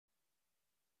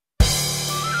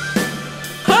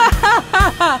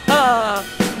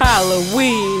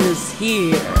Halloween is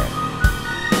here.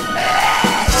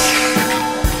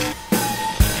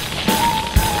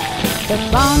 The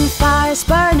bonfire's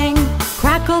burning,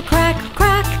 crackle, crack,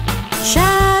 crack.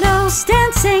 Shadows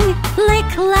dancing,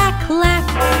 lick, lack, lack.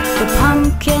 The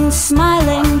pumpkin's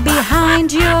smiling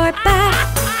behind your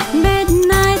back.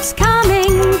 Midnight's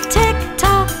coming, tick,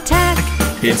 tock, tack.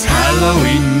 It's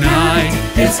Halloween night,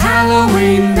 it's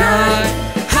Halloween night.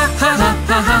 Ha ha ha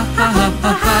ha ha ha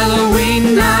ha,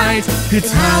 Halloween night.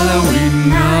 It's Halloween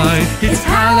night, it's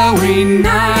Halloween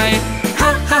night.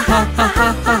 Ha ha ha ha ha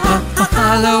ha ha,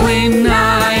 Halloween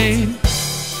night.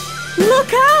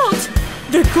 Look out!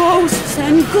 The ghosts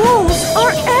and ghouls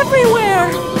are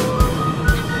everywhere!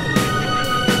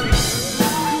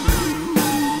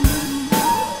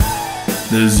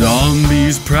 The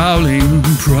zombies prowling,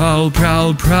 prowl,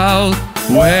 prowl, prowl.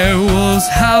 Werewolves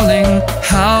howling,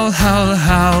 howl, howl,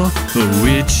 howl. The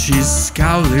witch is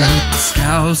scowling,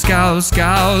 scowl, scowl,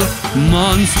 scowl.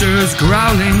 Monsters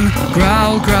growling,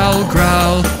 growl, growl,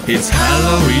 growl. It's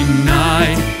Halloween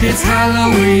night, it's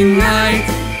Halloween night.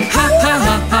 Ha ha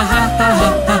ha ha ha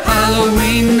ha ha,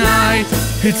 Halloween night.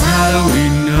 It's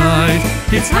Halloween night,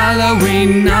 it's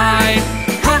Halloween night.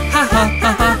 Ha ha ha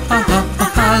ha ha ha ha,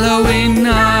 Halloween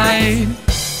night.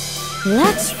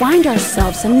 Let's find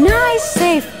ourselves a nice,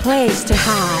 safe place to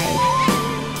hide.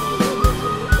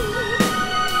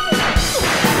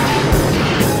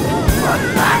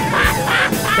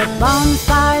 The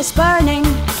bonfire's burning,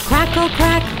 crackle,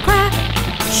 crack, crack.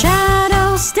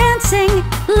 Shadows dancing,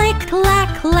 lick,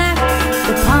 lack, lack.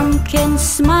 The pumpkin's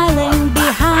smiling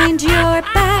behind your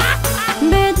back.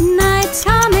 Midnight's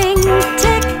coming,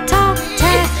 tick, tock,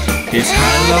 tack. It's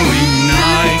Halloween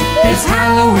night, it's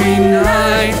Halloween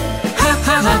night. Ha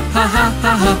ha ha ha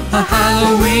ha ha ha,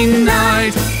 Halloween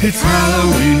night. It's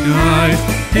Halloween night,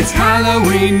 it's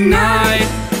Halloween night.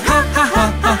 Ha ha ha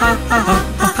ha ha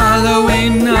ha,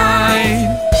 Halloween night.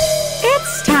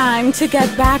 It's time to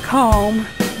get back home.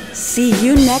 See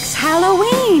you next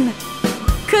Halloween.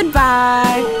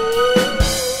 Goodbye.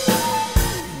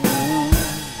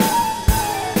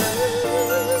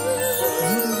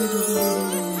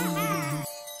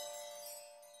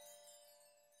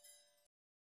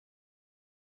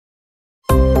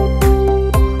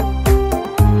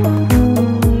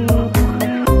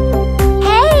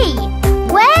 Hey,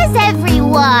 where's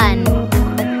everyone?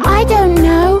 I don't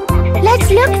know. Let's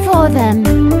look for them.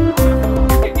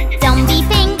 Zombie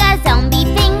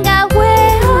finger,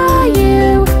 where are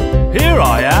you? Here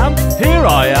I am,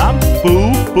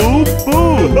 boo, boo,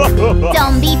 boo.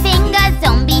 Zombie finger,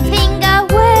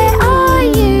 where are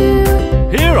you?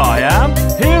 Here I am,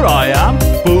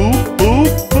 boo, boo,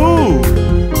 boo.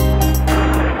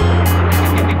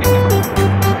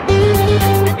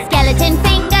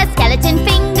 Skeleton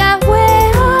finger,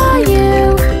 where are you?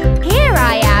 Here I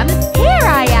am,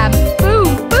 boo,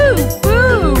 boo,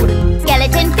 boo.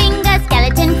 Skeleton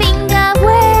finger,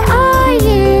 where are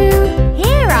you?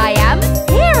 Here I am,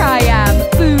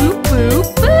 boo, boo,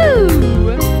 boo.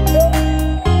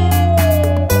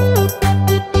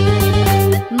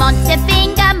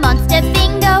 Monster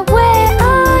finger, where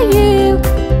are you?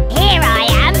 Here I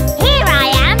am,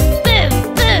 boo,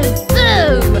 boo, boo.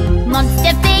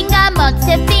 Monster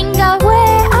finger,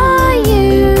 where are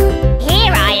you?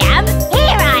 Here I am,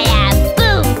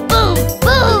 boo, boo,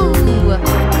 boo.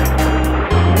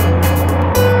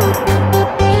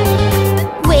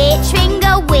 Witch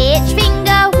finger,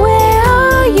 where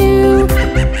are you?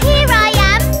 Here I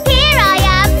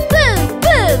am, boo,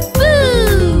 boo,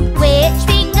 boo. Witch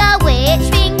finger,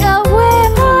 where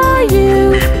are you?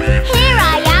 Here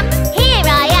I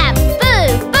am, boo,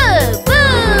 boo, boo.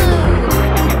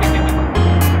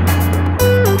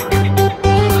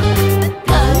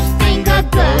 Ghost finger,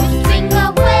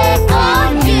 where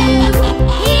are you?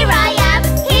 Here I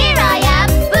am,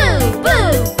 boo, boo,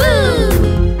 boo.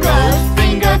 Ghost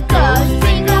finger,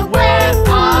 where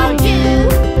are you?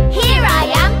 Here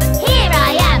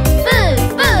I am, boo,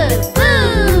 boo, boo.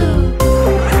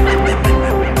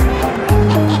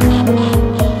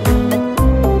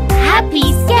 Happy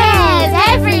scares,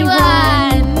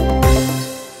 everyone!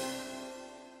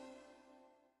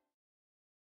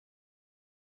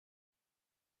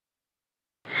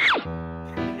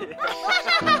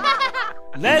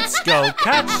 Let's go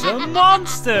catch some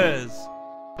monsters.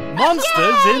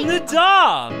 Monsters in the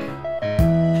dark.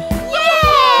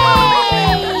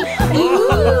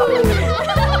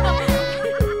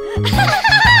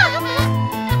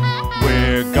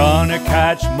 We're gonna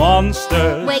catch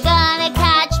monsters. We're gonna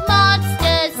catch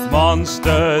monsters.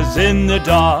 Monsters in the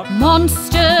dark.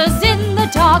 Monsters in the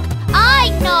dark.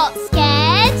 I'm not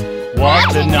scared.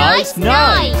 What a nice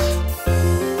night.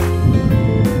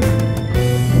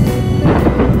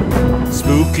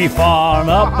 Spooky farm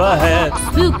up ahead.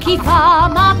 Spooky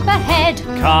farm up ahead.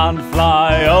 Can't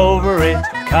fly over it,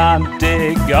 can't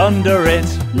dig under it.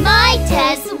 Might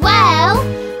as well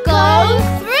go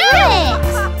through it.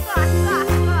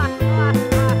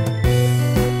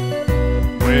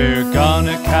 We're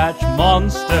gonna catch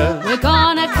monsters. We're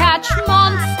gonna catch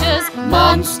monsters.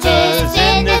 Monsters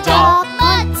in the dark.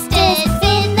 Monsters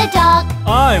in the dark.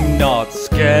 I'm not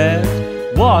scared.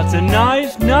 What a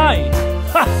nice night.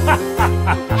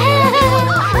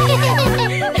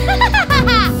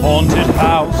 Haunted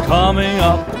house coming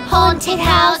up. Haunted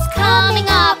house coming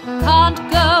up. Can't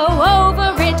go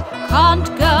over it. Can't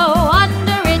go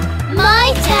under it.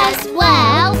 Might as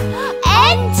well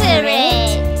enter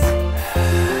it.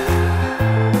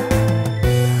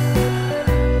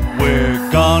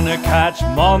 We're gonna catch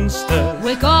monsters.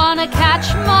 We're gonna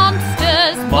catch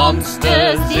monsters.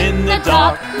 Monsters in the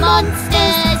dark.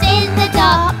 Monsters in the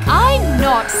dark. I'm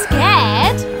not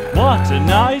scared. What a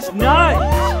nice night.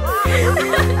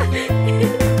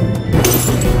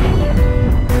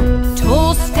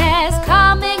 Tall stairs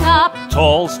coming up.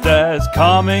 Tall stairs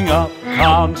coming up.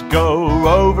 Can't go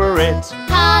over it.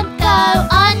 Can't go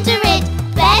under it.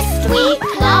 Best we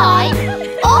climb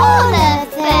all of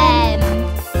them.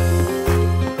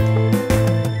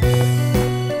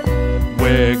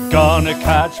 We're gonna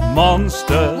catch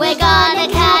monsters. We're gonna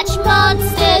catch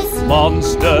monsters.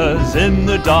 Monsters in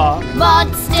the dark.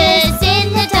 Monsters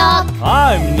in the dark.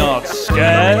 I'm not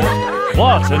scared.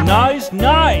 What a nice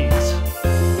night.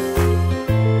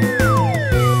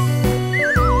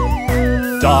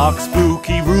 Dark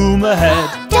spooky room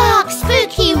ahead. Dark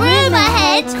spooky room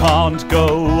ahead. Can't go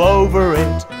over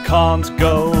it. Can't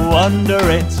go under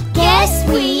it. Guess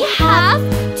we have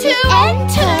to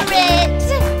enter it.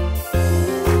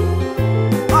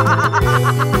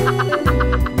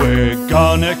 We're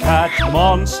gonna catch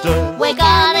monsters. We're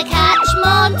gonna catch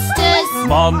monsters.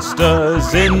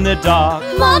 Monsters in the dark.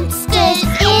 Monsters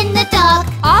in the dark.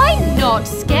 I'm not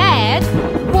scared.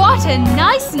 What a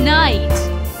nice night.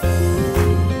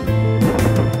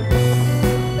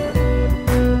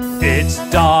 It's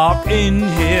dark in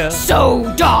here.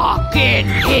 So dark in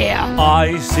here.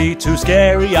 I see two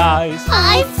scary eyes.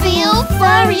 I feel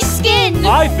furry skin.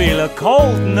 I feel a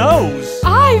cold nose.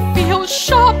 I feel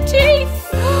sharp teeth.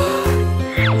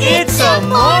 It's a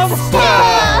monster!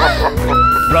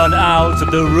 Run out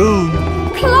of the room.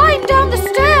 Climb down the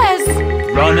stairs.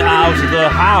 Run out of the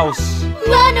house.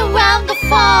 Run around the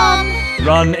farm.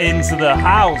 Run into the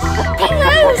house.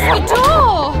 Close the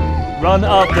door. Run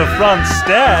up the front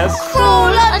stairs.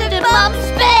 Crawl under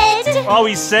Mum's bed. Are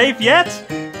we safe yet?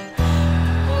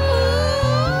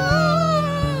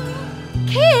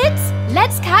 Kids,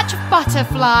 let's catch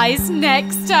butterflies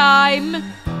next time.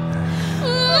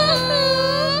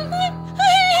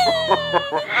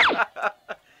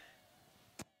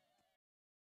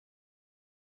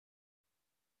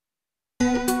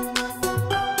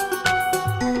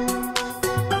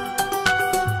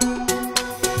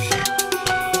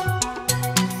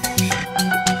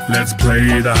 Let's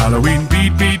play the Halloween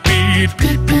beat, beat, beat,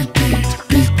 beat, beat, beat,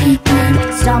 beat, beat,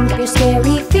 beat. Stomp your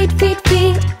scary feet, feet,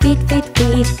 feet, feet, feet,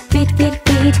 feet, feet, feet,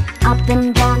 feet. Up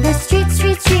and down the street,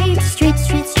 street, street, street,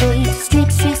 street, street,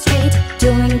 street, street, street.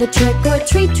 Doing the trick or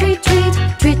treat, treat, treat,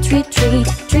 treat, treat, treat,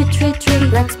 treat, treat,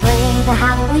 treat. Let's play the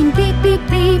Halloween beat, beat,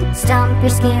 beat. Stomp your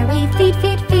scary feet,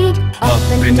 feet, feet. Up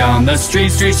and down the street,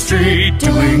 street, street,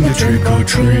 doing the trick or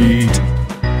treat.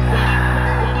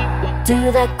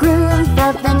 To the groove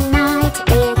of the night,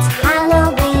 it's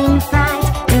Halloween fright.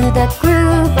 To the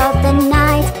groove of the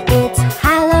night, it's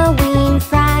Halloween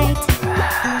fright.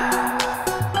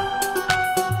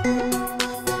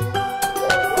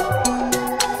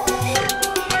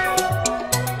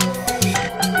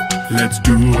 Let's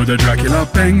do the Dracula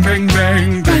bang, bang,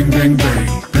 bang, bang, bang,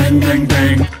 bang, bang, bang,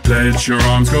 bang. Let your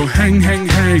arms go hang, hang,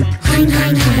 hang, hang,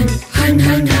 hang, hang, hang,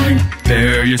 hang, hang.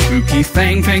 There your spooky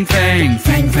fang, fang, fang,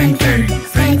 fang, fang, fang,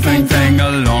 fang, fang, fang.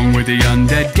 Along with the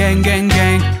undead gang, gang,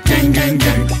 gang, gang, gang,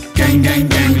 gang, gang, gang,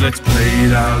 gang. Let's play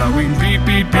the Halloween beat,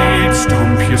 beat, beat.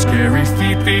 Stomp your scary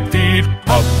feet, feet, feet.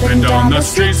 Up and down the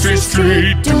street, street,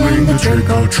 street, doing the trick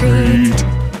or treat.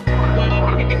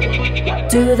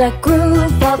 To the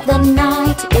groove of the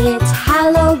night, it's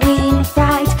Halloween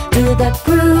fright. To the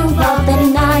groove of the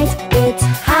night, it's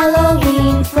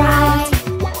Halloween fright.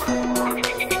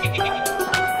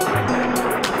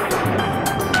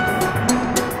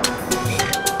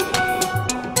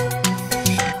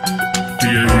 Do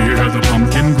you hear the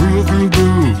pumpkin groove, groove,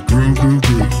 groove, groove, groove,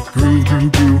 groove, groove,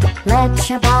 groove, groove? Let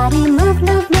your body Everybody move,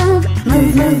 move, move.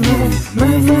 Move, move, move.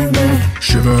 Move, move, move.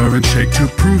 Shiver and shake to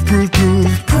prove, prove,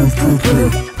 prove. Prove, prove,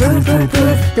 prove. Prove, prove,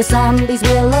 prove. The zombies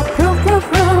will approve, prove,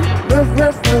 prove. Prove,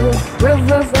 prove, prove. Prove,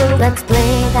 prove, prove. Let's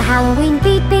play the Halloween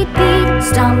beat, beat, beat.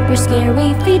 Stomp your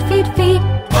scary feet, feet, feet.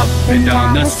 Up and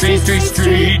down the street, street,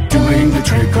 street, doing the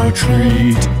trick or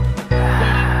treat.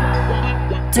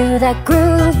 To the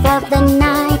groove of the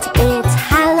night, it's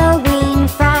Halloween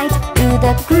fright. To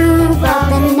the groove of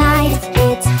the night,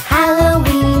 it's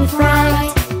Halloween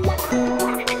fright.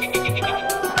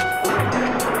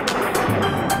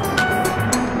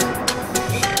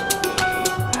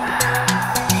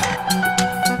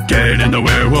 Get in the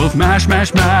werewolf mash,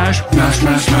 mash, mash. Mash,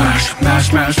 mash, mash.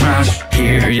 Mash, mash, mash.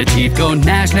 Hear your teeth go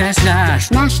gnash, gnash, gnash.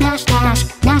 Gnash, gnash, gnash.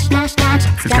 Gnash, gnash, gnash.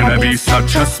 It's gonna be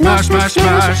such a smash, smash,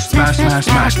 smash. Smash, smash,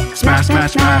 smash. Smash,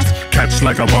 smash, smash. Catch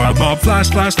like a wild ball, flash,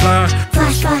 flash, flash.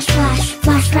 Flash, flash, flash.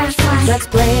 Flash, flash, flash. Let's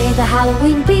play the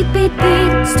Halloween beat, beat,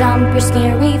 beat. Stomp your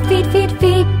scary feet, feet,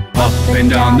 feet. Up and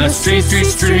down the street, street,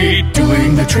 street,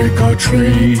 doing the trick or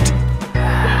treat.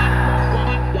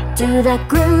 To the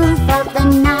groove of the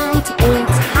night,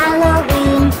 it's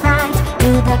Halloween fright.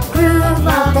 To the groove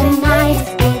of the night,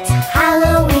 it's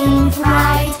Halloween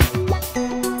fright.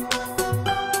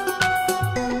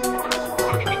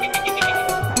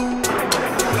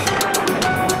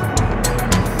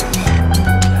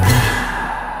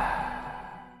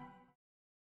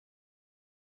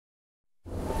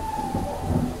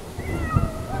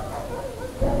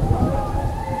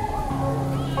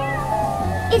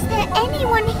 Is there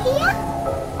anyone here?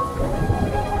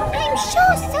 I'm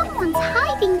sure someone's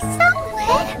hiding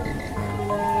somewhere.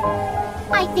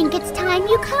 I think it's time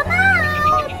you come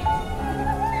out.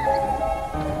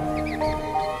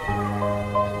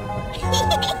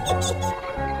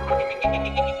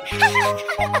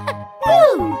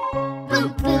 Boo! Boo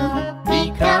boo,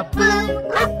 peekaboo.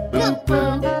 Boo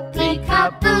boo,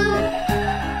 peekaboo.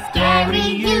 Scary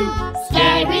you,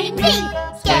 scary me,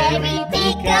 scary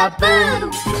peekaboo.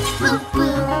 Boo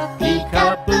boo,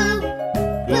 peekaboo.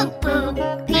 Boo boo,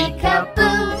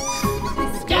 peekaboo.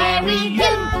 Scary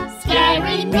you,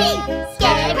 scary me,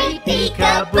 scary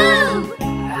peekaboo.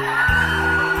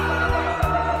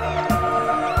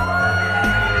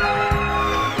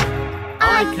 I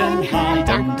can hide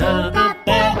under the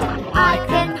bed. I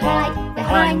can hide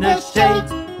behind the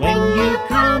shades. When you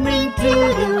come into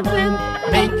the room,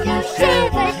 make you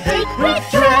shiver, shake with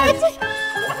dread.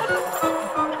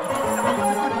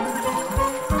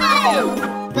 Oh!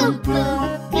 Boo boo,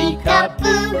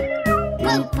 peekaboo.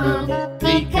 Boo boo,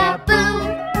 peekaboo.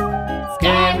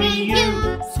 Scary you,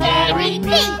 scary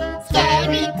me,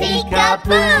 scary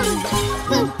peekaboo.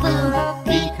 Boo boo,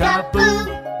 peekaboo.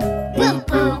 Boo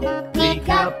boo,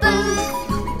 peekaboo.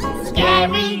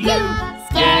 Scary you,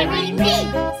 scary me,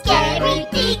 scary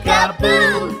peekaboo.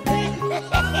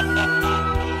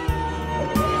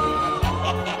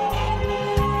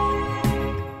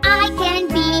 I can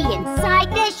be inside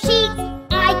the sheets.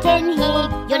 I can hear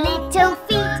your little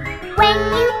feet. When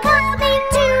you come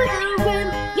into the room,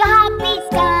 your heartbeat's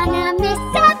gonna miss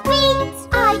a beat.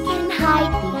 I can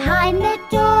hide behind the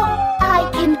door. I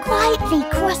can quietly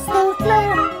cross the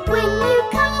floor. When you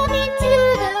come into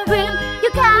the room,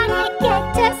 you're gonna get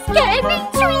a scary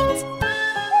treat.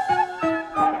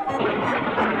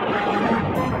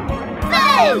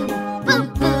 Boo! Boo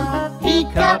boo,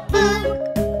 peekaboo.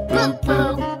 Boo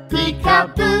boo,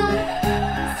 peekaboo.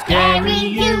 Scary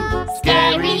you,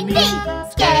 scary me,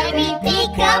 scary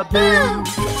peekaboo.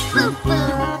 Boo boo,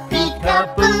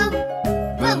 peekaboo.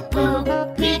 Boo boo,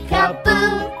 peekaboo.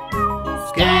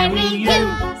 Scary you,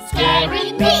 scary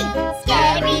me,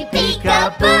 scary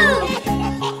peekaboo.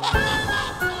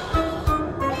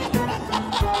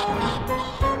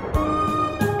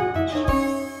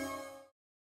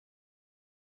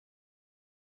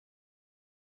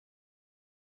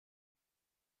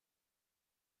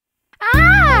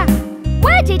 Ah!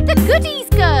 Where did the goodies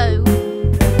go?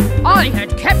 I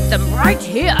had kept them right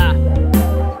here.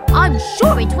 I'm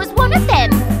sure it was one of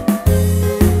them.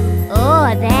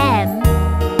 Or them.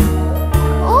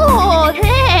 Or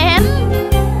them.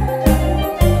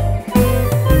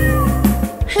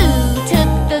 Who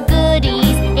took the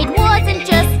goodies? It wasn't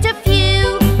just a few.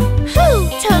 Who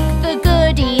took the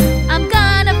goodies? I'm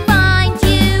gonna find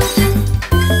you.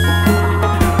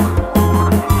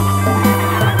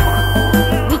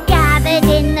 We gathered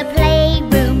in the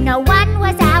playroom, no one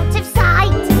was out of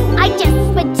sight. I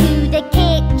just went to the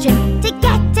kitchen to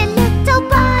get a little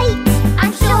bite.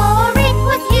 I'm sure it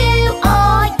was you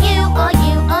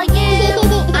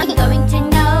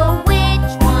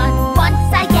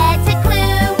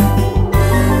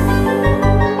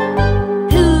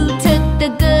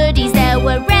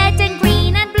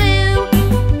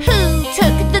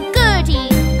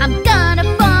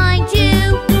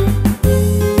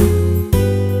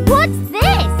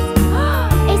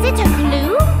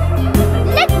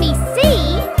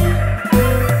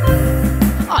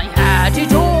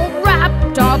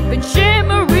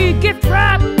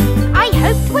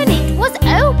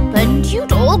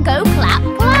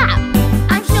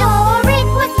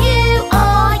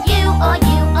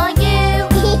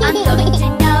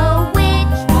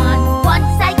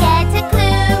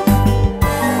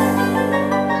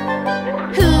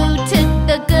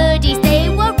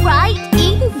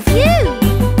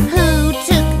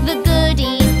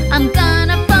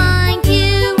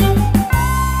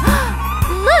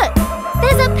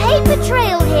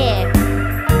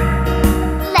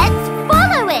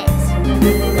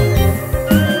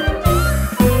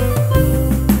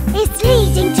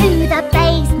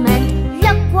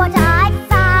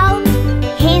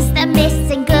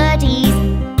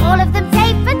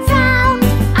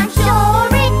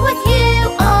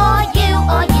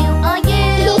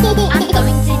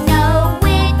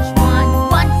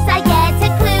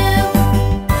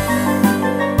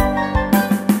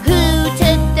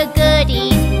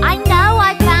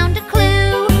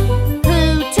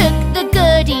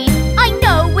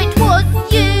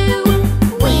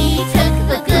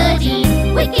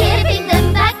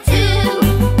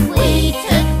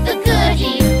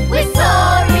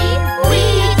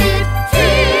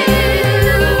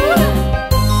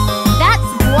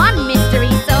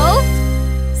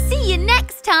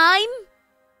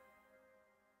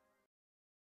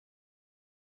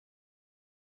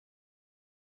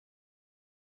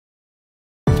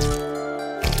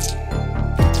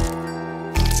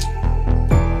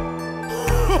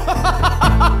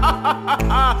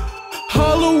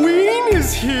Halloween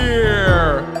is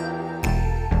here!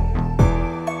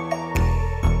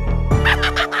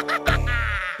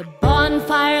 The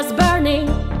bonfire's burning,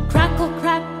 crackle,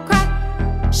 crack,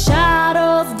 crack.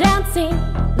 Shadows dancing,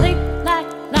 lick, lack,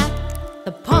 lack.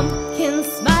 The pumpkin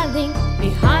smiling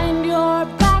behind your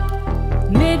back.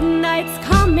 Midnight's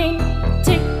coming,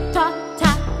 tick tock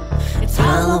tack. It's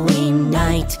Halloween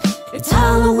night, it's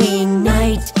Halloween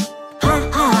night. Ha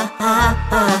ha ha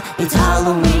ha, it's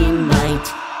Halloween night,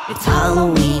 it's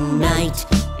Halloween night,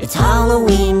 it's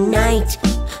Halloween night.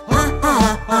 Ha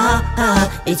ha ha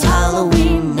ha, it's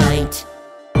Halloween night.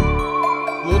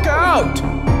 Look out!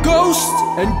 Ghosts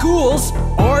and ghouls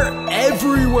are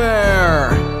everywhere!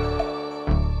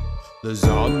 The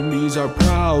zombies are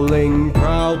prowling,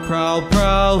 prowl, prowl,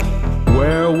 prowl.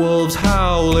 Werewolves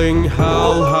howling,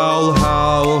 howl, howl,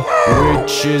 howl.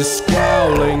 Witches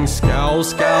scowling, scowl,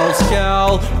 scowl,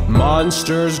 scowl.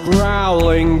 Monsters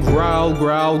growling, growl,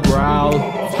 growl, growl.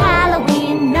 It's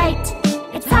Halloween night,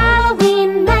 it's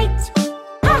Halloween night.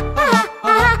 Ha ha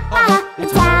ha ha,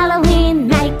 it's Halloween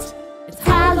night, it's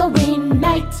Halloween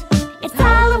night, it's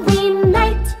Halloween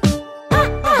night. Ha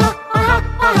ha ha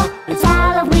ha, it's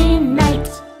Halloween night.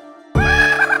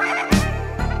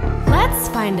 Let's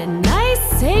find a nice,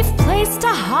 safe place to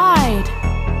hide.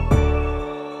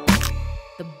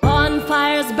 The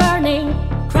bonfire's burning,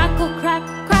 crackle, crack,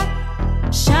 crack.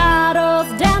 Shadows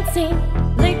dancing,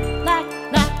 lick, lack,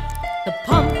 lack. The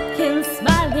pumpkin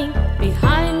smiling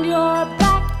behind your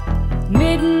back.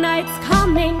 Midnight's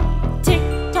coming, tick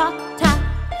tock tack.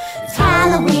 It's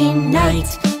Halloween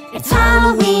night, it's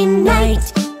Halloween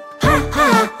night. Ha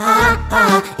ha ha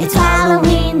ha, it's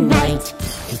Halloween night,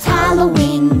 it's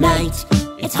Halloween night,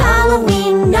 it's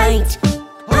Halloween night.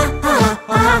 Ha ha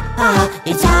ha ha,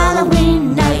 it's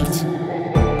Halloween night.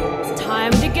 It's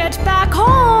time to get back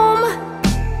home.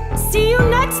 See you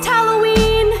next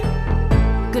Halloween.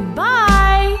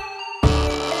 Goodbye.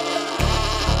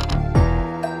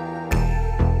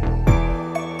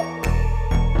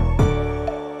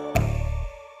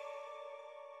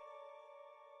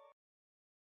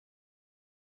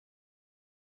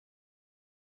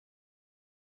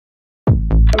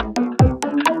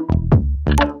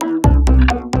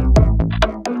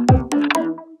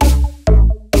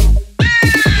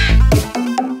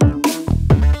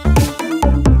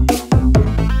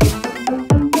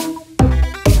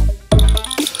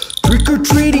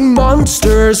 Trick-or-treating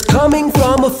monsters coming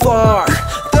from afar.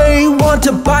 They want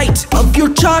a bite of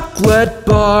your chocolate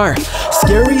bar.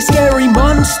 Scary, scary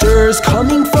monsters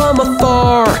coming from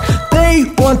afar. They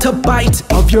want a bite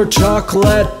of your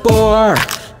chocolate bar.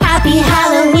 Happy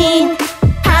Halloween,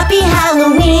 happy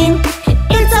Halloween.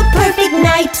 It's a perfect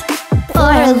night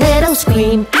for a little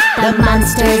scream. The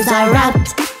monsters are out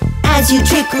as you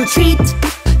trick or treat.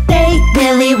 They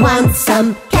really want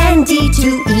some candy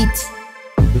to eat.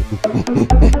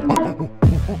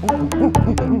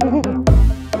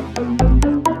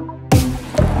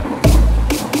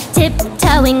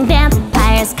 Tiptoeing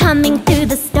vampires coming through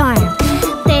the storm.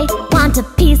 They want a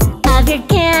piece of your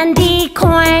candy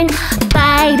corn.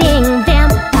 Biting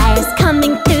vampires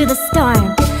coming through the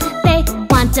storm. They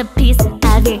want a piece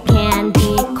of your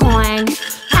candy corn.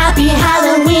 Happy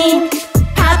Halloween,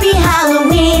 happy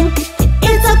Halloween.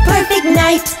 It's a perfect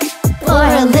night for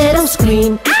a little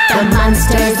scream. The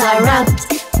monsters are out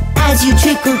as you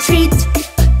trick or treat.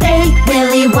 They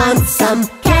really want some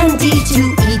candy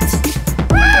to eat.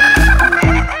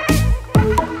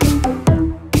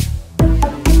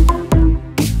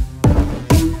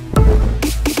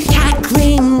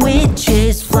 Cackling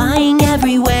witches flying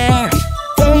everywhere.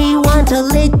 They want a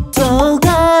little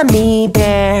gummy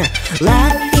bear.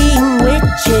 Laughing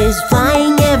witches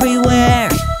flying everywhere.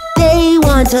 They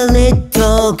want a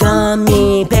little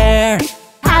gummy bear.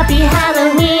 Happy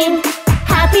Halloween,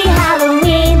 happy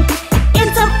Halloween.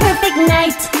 It's a perfect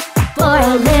night for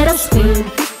a little scream.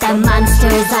 The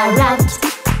monsters are out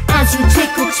as you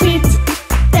trick or treat.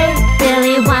 They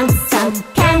really want some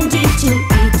candy to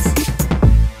eat.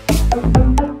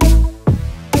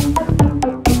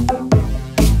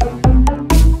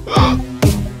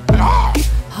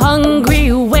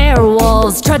 Hungry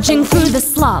werewolves trudging through the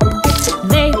slop.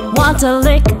 They want a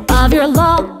lick of your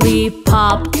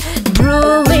lollipop.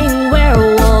 Drooling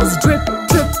werewolves drip,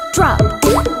 drip, drop.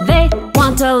 They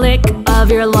want a lick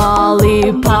of your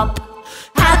lollipop.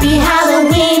 Happy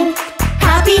Halloween,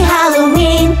 happy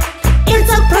Halloween. It's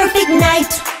a perfect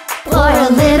night for a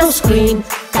little scream.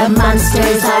 The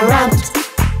monsters are out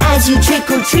as you trick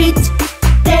or treat.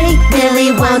 They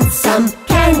really want some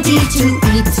candy to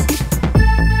eat.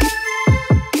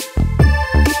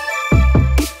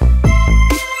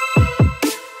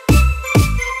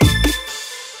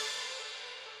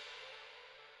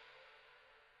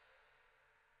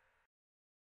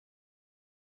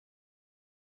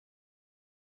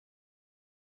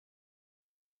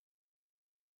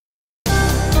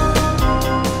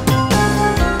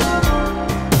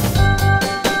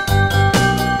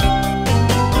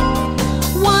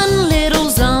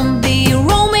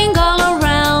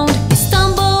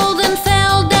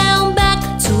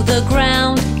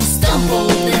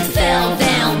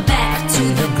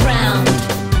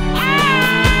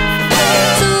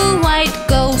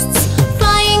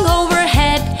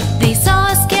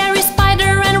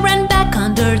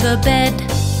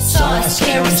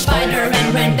 scary spider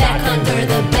and ran back under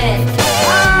the bed.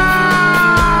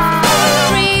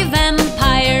 3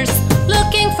 vampires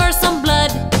looking for some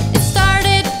blood. It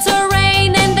started to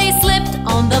rain and they slipped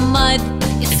on the mud.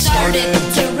 It started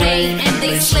to rain and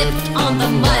they slipped on the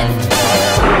mud.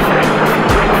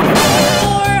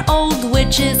 4 old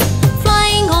witches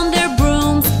flying on their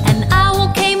brooms. An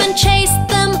owl came and chased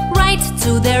them right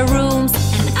to their rooms.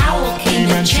 An owl came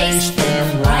and chased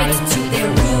them right to their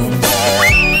rooms.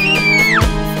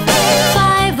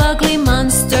 5 ugly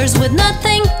monsters with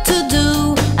nothing to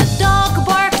do. A dog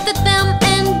barked at them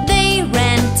and they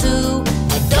ran too.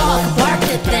 A dog barked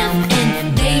at them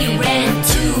and they ran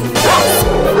too.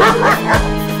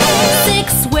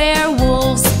 6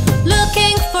 werewolves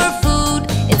looking for food.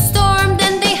 It stormed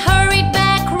and they hurried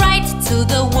back right to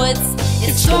the woods.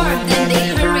 It stormed and they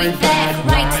hurried back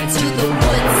right to the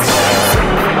woods.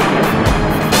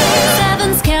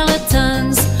 7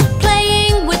 skeletons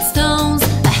playing with stones.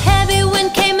 A heavy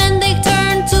wind came and they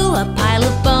turned to a pile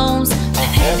of bones. A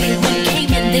heavy wind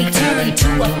came and they turned to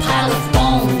a pile of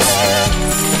bones.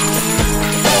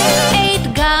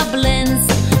 8 goblins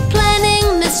planning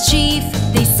mischief.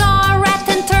 They saw a rat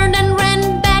and turned and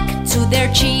ran back to their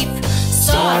chief.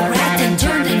 Saw a rat and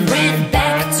turned and ran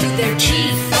back to their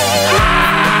chief.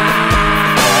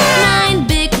 9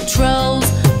 big trolls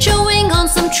chewing on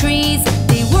some trees.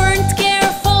 They weren't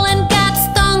careful and got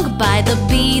stung by the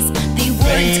bees. They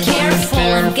weren't careful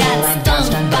and got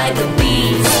stung by the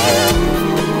bees.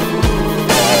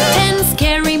 10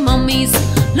 scary mummies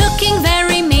looking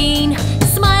very mean.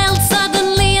 Smiled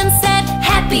suddenly and said,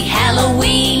 "Happy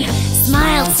Halloween."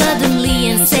 Smiled suddenly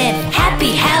and said,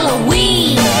 "Happy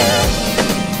Halloween."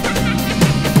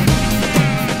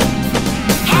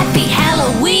 Happy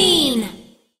Halloween.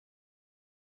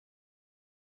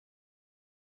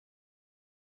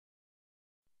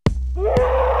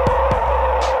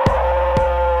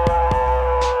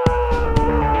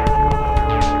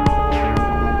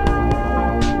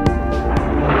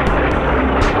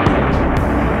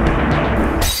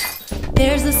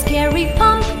 There's a scary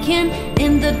pumpkin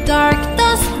in the dark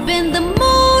dustbin. The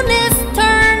moon is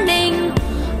turning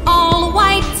all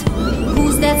white.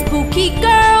 Who's that spooky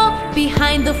girl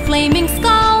behind the flaming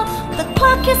skull? The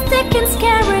clock is ticking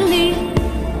scarily.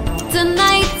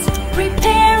 Tonight,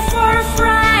 prepare for a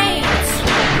fright.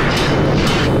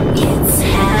 It's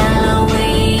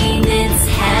Halloween, it's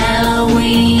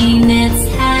Halloween, it's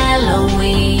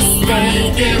Halloween. Stay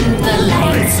in the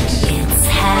light. It's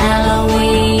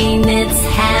Halloween, it's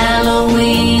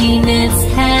Halloween, it's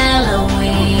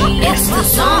Halloween. It's the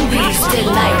zombies'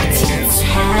 delight. It's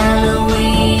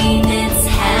Halloween, it's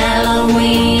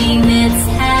Halloween, it's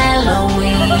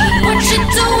Halloween. What you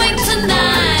doing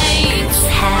tonight? It's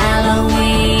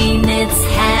Halloween, it's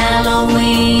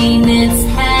Halloween, it's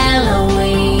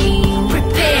Halloween.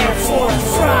 Prepare for a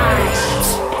fright.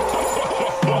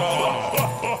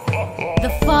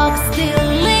 The fog still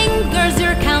lingers,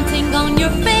 you're counting on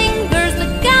your fingers. The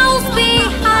owl's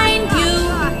behind you.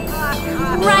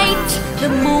 Right, the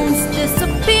moon's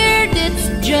disappeared. It's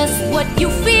just what you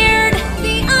feared.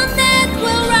 The undead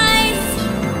will rise.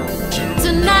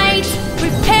 Tonight,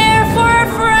 prepare for a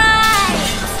fright.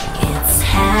 It's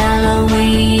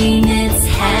Halloween, it's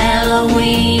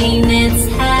Halloween, it's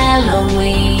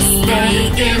Halloween. Stay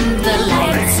in the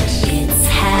light. It's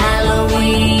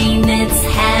Halloween, it's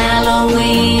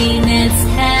Halloween, it's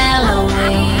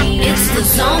Halloween. It's the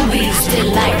zombies'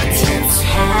 delight. It's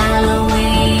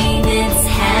Halloween, it's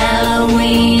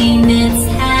Halloween, it's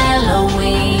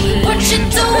Halloween. What you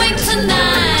doing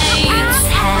tonight? It's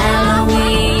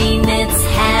Halloween, it's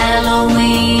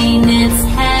Halloween, it's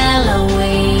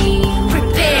Halloween.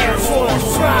 Prepare for a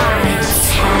fright. It's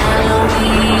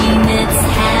Halloween, it's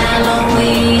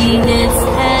Halloween, it's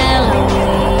Halloween.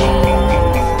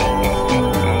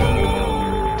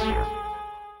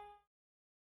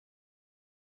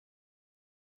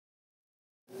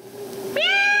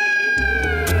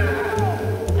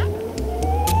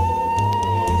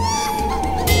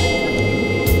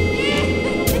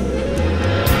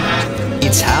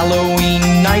 It's Halloween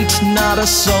night, not a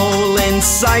soul in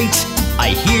sight. I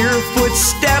hear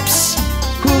footsteps.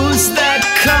 Who's that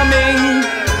coming?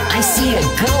 I see a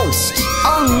ghost.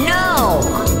 Oh no!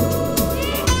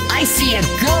 I see a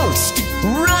ghost.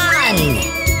 Run!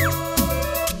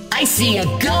 I see a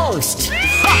ghost.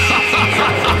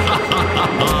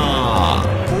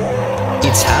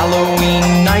 It's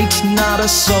Halloween night, not a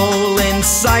soul in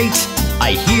sight.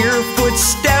 I hear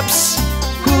footsteps.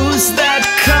 Who's that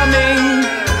coming?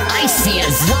 I see a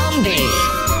zombie.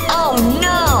 Oh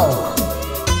no!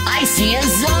 I see a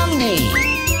zombie.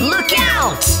 Look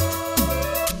out!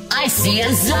 I see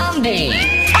a zombie.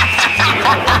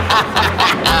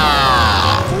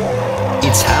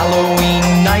 It's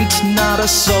Halloween night, not a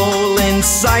soul in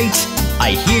sight.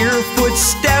 I hear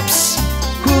footsteps.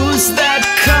 Who's that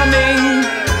coming?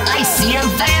 I see a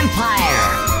vampire.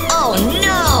 Oh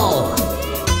no!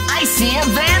 I see a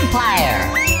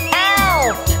vampire.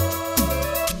 Help!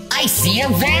 I see a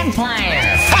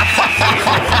vampire.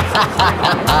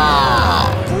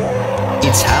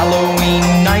 It's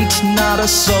Halloween night, not a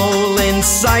soul in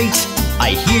sight. I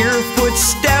hear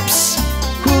footsteps.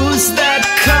 Who's that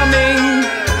coming?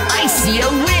 I see a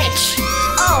witch.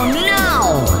 Oh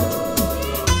no!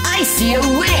 I see a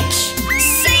witch.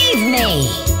 Save me!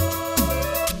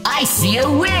 I see a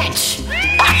witch.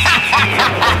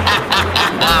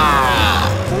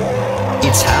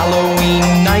 It's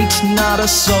Halloween night, not a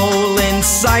soul in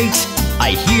sight.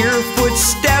 I hear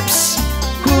footsteps.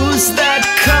 Who's that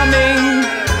coming?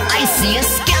 I see a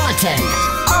skeleton.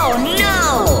 Oh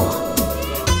no!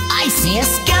 I see a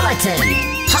skeleton.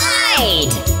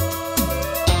 Hide!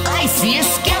 I see a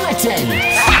skeleton.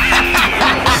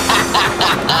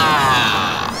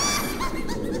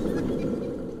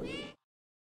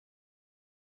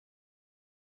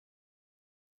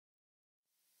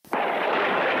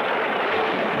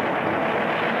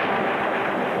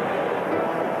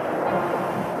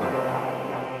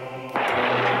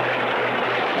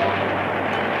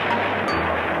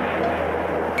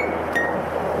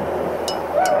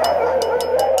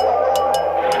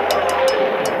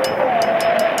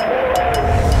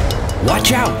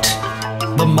 Watch out!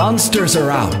 The monsters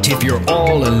are out. If you're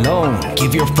all alone,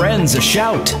 give your friends a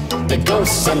shout. The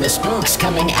ghosts and the spooks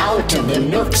coming out of the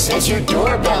nooks as your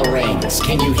doorbell rings.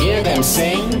 Can you hear them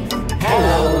sing?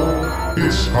 Hello.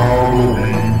 It's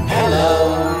Halloween.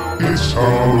 Hello. It's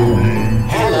Halloween.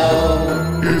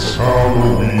 Hello. It's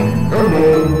Halloween.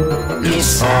 Hello.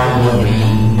 It's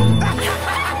Halloween.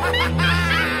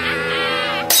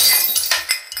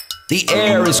 The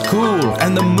air is cool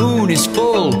and the moon is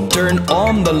full. Turn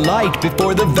on the light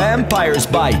before the vampires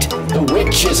bite. The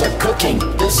witches are cooking,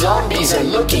 the zombies are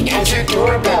looking as your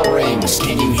doorbell rings.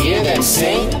 Can you hear them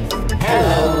sing?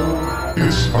 Hello.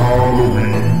 It's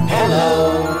Halloween.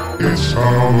 Hello. It's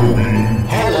Halloween.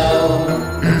 Hello.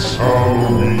 It's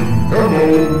Halloween.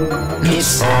 Hello.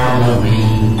 It's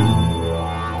Halloween.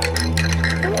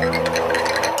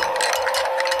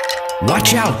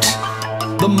 Watch out!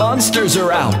 The monsters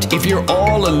are out. If you're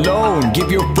all alone, give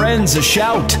your friends a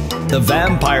shout. The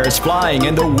vampire's flying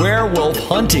and the werewolf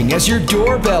hunting as your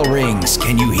doorbell rings.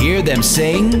 Can you hear them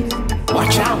sing?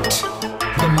 Watch out!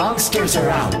 The monsters are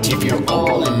out. If you're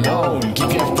all alone,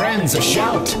 give your friends a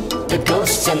shout. The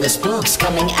ghosts and the spooks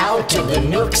coming out of the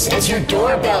nooks as your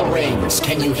doorbell rings.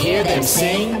 Can you hear them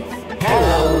sing?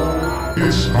 Hello.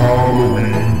 It's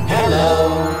Halloween.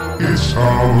 Hello. It's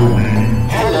Halloween.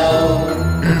 Hello.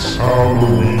 It's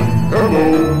Halloween.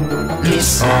 Hello.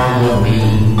 It's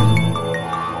Halloween.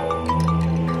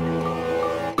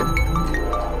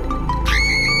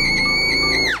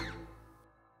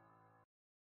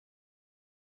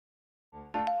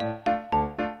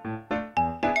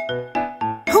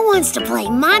 Who wants to play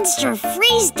Monster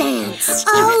Freeze Dance?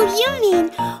 Oh, you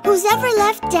mean who's ever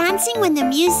left dancing when the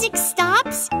music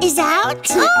stops is out?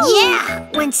 Yeah,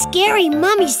 when Scary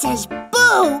Mummy says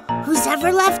boo, who's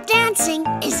ever left dancing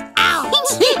is out.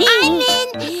 I'm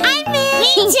in.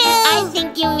 Me too. I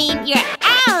think you mean you're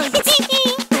out.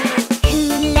 Who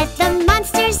let the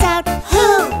monsters out?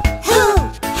 Who?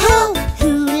 Who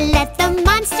let the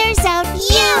monsters out?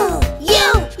 You.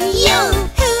 Who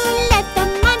let the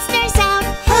monsters out?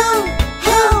 Who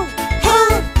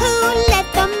let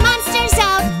the monsters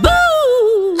out?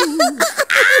 Boo!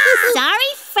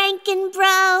 Sorry,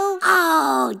 Frankenbro.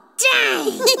 Oh, dang!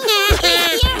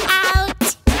 You're out.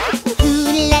 Who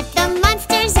let the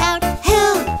monsters out? Who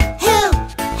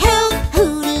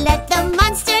let the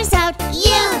monsters out?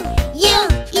 You.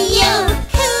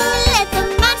 Who let the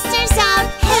monsters out?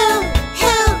 Who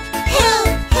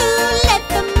let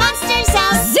the monsters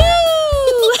out?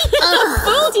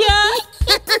 Fooled ya!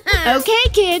 Okay,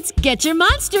 kids, get your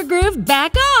monster groove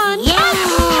back on. Yeah!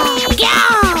 Go!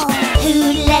 Who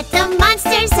let the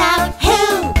monsters out? Who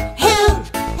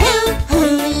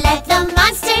let the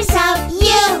monsters out?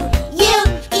 You.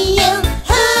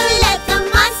 Who let the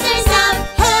monsters out?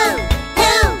 Who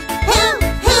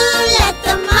let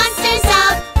the monsters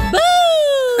out? Boo!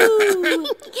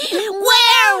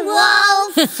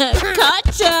 Werewolf!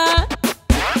 Gotcha!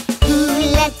 Who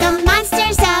let the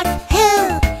monsters out? Who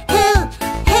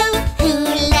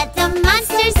let the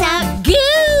monsters out? Goo!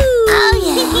 Oh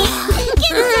yeah!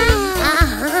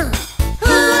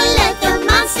 Who let the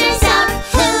monsters out?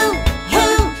 Who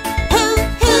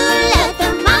let the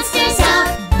monsters out?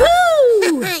 Boo!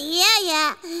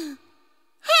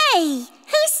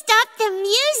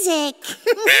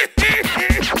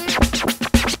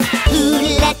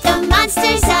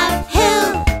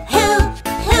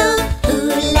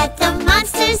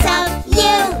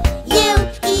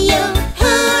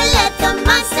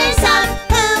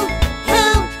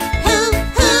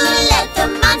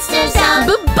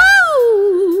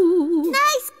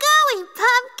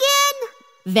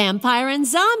 Vampire and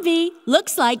zombie,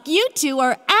 looks like you two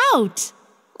are out.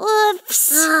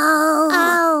 Oops.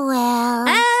 Oh well.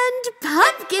 And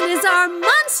Pumpkin is our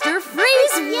Monster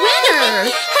Freeze winner!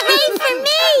 Hooray for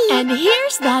me! And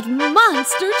here's that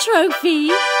monster trophy.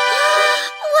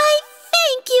 Why,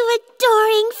 thank you,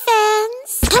 adoring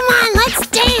fans. Come on, let's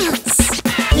dance.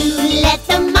 Who let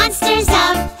the monsters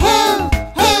out? Who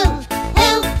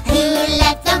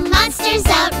let the monsters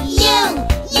out? You.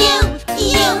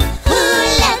 Who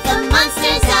let the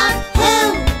monsters out? Who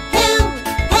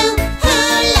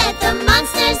let the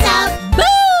monsters out?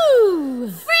 Boo!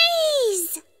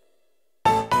 Freeze!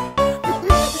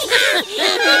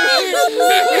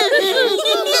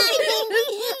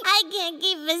 I can't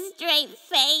keep a straight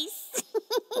face.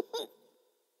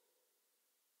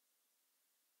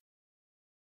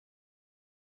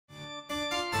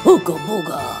 Ooga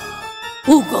booga.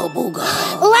 Ooga booga.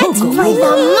 Let's play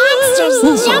the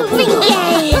monsters jumping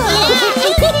game.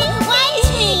 Watch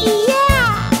me.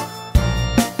 Yeah.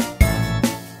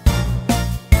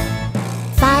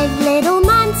 5 little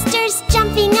monsters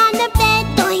jumping on the bed.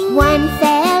 One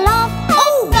fell off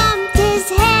and bumped his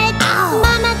head.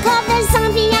 Mama called the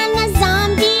zombie and the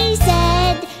zombie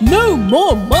said, No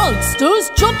more monsters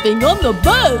jumping on the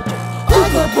bed.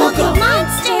 Ooga booga.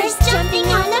 Monsters jumping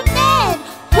on the bed.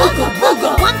 Ooga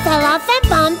booga. One fell off and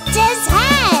bumped his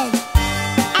head.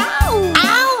 Ow!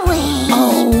 Owie!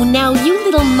 Oh, now you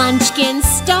little munchkins,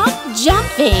 stop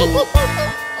jumping.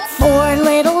 4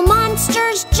 little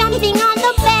monsters jumping on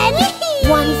the bed.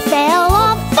 One fell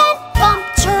off and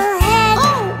bumped her head.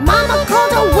 Mama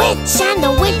called a witch and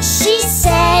the witch she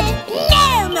said,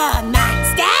 No more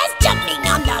monsters jumping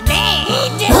on the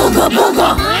bed. Ooga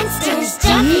booga. Monsters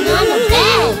jumping on the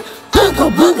bed. Ooga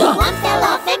booga. One fell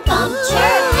off and bumped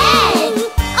her head.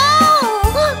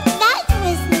 Oh, that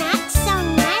was not so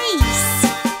nice.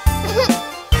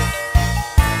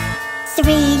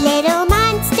 3 little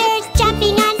monsters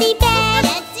jumping on the bed.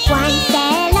 One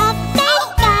fell off and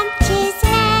bumped his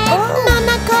head.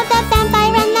 Mama called the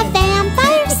vampire and the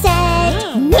vampire said,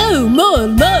 No more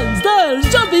monsters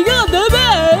jumping on the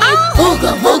bed.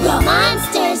 Ooga booga.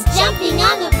 Monsters jumping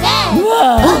on the bed.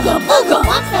 Ooga booga.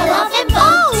 One fell off and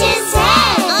bumped his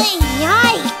head.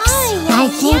 Yikes. I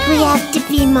think we have to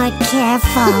be more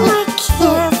careful. More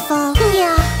careful.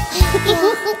 Yeah.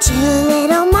 2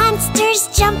 little monsters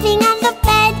jumping on the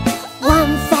bed.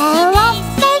 One fell off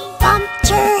and bumped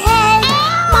her head.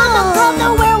 Mama called the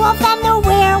werewolf and the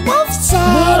werewolf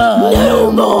said,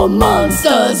 No more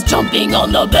monsters jumping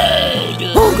on the bed.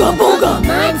 Ooga booga.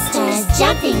 Monsters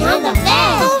jumping on the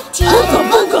bed. Ooga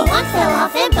booga. One fell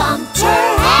off and bumped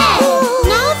her head.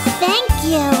 No, thank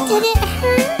you. Did it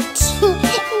hurt?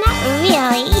 Not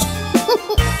really.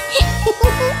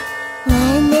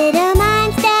 1 little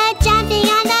monster jumping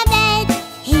on the bed.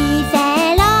 He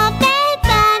fell off and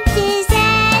bumped his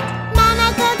head. Mama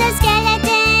called the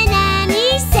skeleton and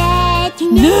he said,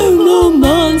 No more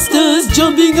monsters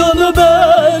jumping on the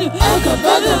bed. Ooga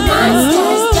booga.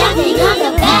 Monsters jumping on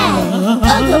the bed.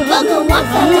 Ooga booga. One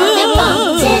fell off and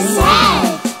bumped his head.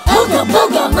 Ooga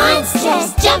booga. Monsters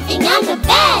jumping on the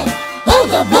bed.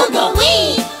 Ooga booga. We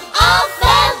all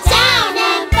fell down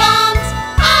and bumped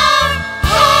our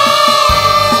heads.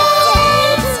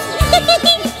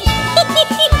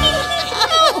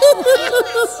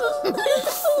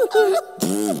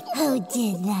 Who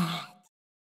did that?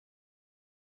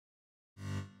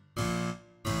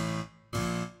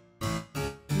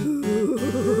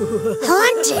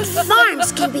 Haunted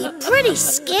farms can be pretty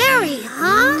scary,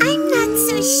 huh? I'm not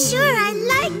so sure I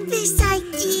like this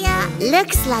idea.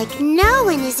 Looks like no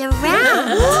one is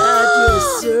around. At your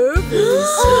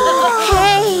service.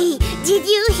 Hey, did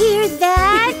you hear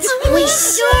that? We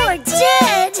sure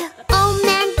did. Old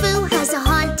Man Boo has a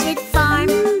haunted farm.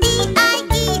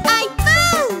 E-I-E-I-Boo.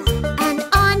 And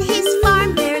on his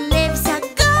farm there lives a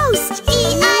ghost.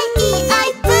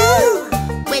 E-I-E-I-Boo.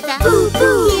 With a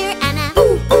boo-boo here and a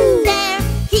boo-boo there.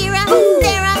 Here a,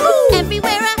 there a,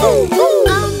 everywhere a. Old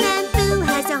Man Boo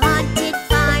has a haunted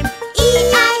farm.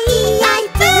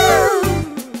 E-I-E-I-Boo.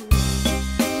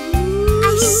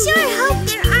 I sure hope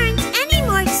there aren't any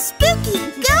more spooky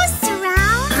ghosts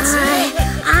around.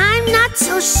 I'm not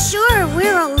so sure.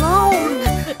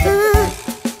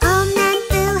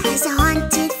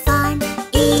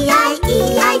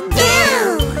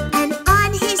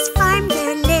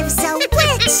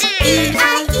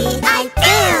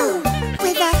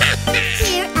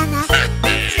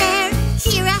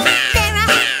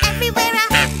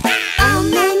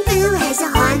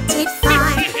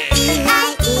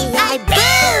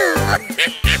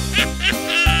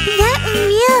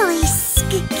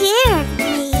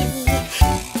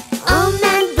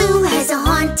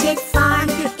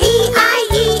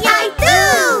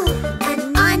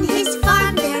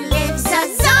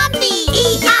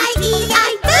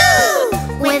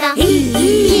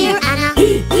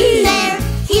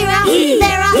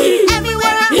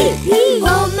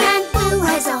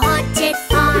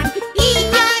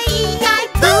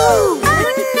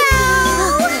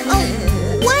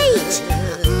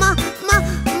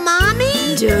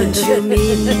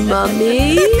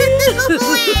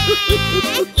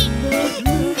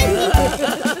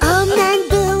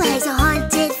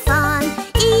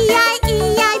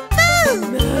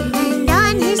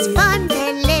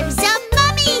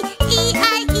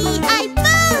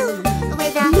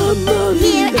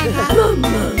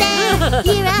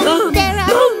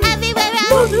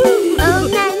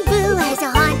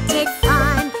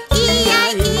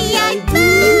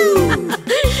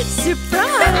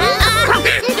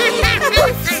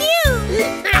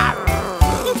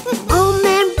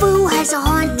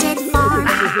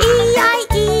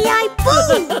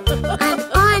 And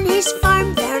on his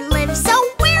farm there lives a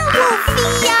werewolf,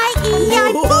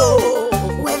 E-I-E-I-O.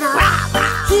 With a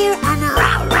here and a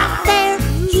there,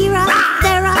 here a,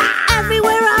 there a,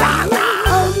 everywhere a.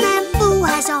 Old Man Boo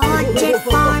has a haunted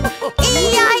farm,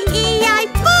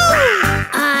 E-I-E-I-Boo.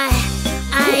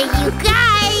 You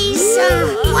guys,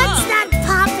 what's that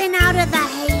popping out of the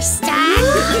haystack?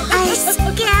 A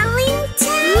skeleton?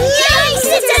 Yes,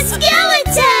 it's a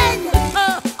skeleton!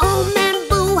 Old Man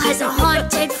Boo has a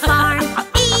haunted farm,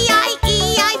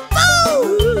 E-I-E-I-Boo!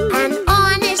 And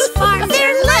on his farm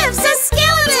there lives a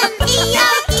skeleton,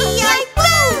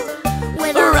 E-I-E-I-Boo!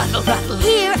 With a rattle, rattle,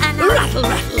 here and a rattle,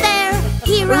 rattle, there,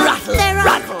 here, rattle, there,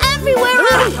 rattle, everywhere.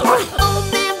 Rattle. Old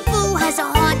Man Boo has a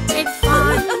haunted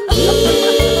farm,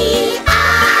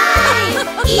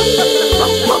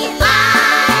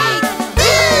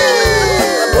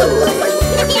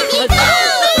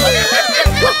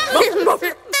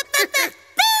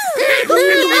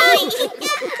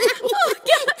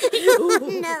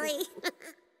 Nelly.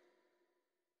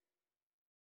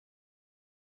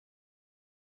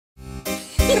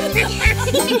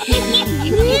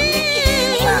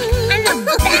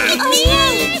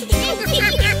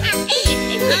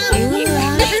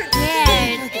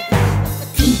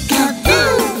 Peekaboo,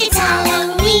 it's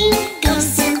Halloween.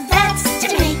 Ghosts and bats to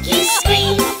make you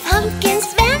scream. Pumpkins,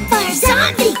 vampires,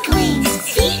 zombie queens.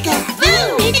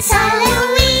 Peekaboo, it's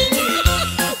Halloween.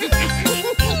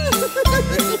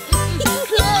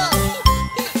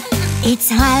 It's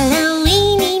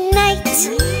Halloweeny night.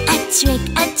 A trick,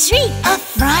 a treat, a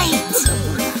fright.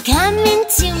 Come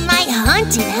into my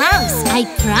haunted house. I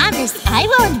promise I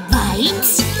won't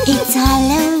bite. It's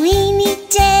Halloweeny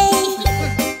day.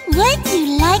 Would you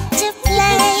like to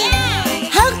play?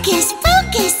 Hocus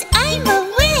pocus, I'm a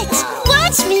witch.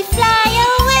 Watch me fly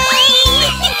away.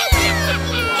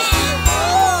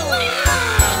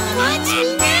 Watch me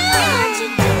now.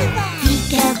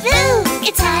 Peekaboo,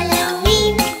 it's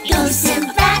Halloween. Ghosts and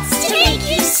bats to make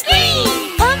you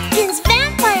scream. Pumpkins,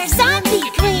 vampires, zombie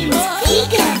queens.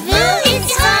 Peekaboo,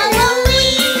 it's Halloween.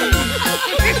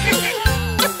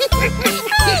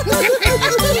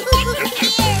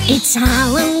 It's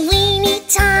Halloweeny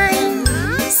time.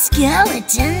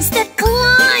 Skeletons that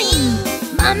climb.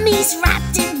 Mummies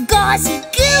wrapped in gauzy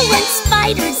goo and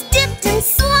spiders dipped in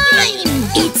slime.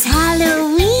 It's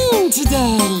Halloween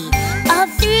today. All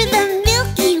through the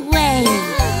Milky Way.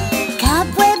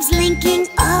 Cobwebs linking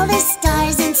all the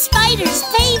stars and spiders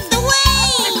pave the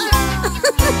way.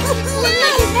 Look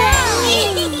at that.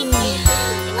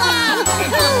 Wow.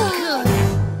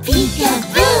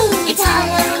 Peekaboo, it's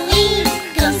Halloween.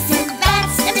 Ghosts and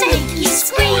bats to make you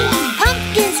scream.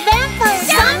 Pumpkins, vampires,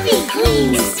 zombie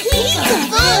queens.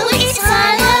 Peekaboo, it's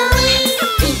Halloween.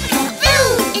 Peekaboo,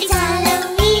 it's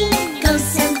Halloween.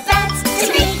 Ghosts and bats to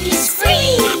make you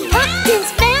scream. Pumpkins,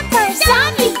 vampires,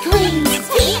 zombie queens.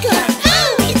 Peekaboo,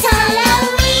 it's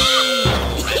Halloween.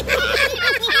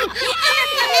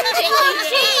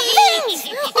 Thanks.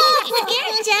 Oh,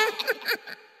 scared ya.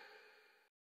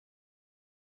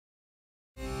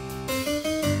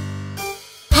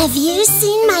 Have you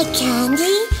seen my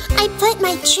candy? I put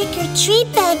my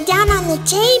trick-or-treat bag down on the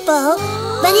table,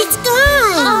 but it's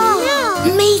gone. Oh,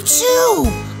 no. Me too.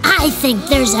 I think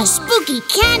there's a spooky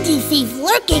candy thief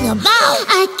lurking about.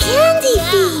 A candy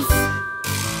thief?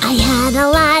 I had a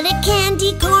lot of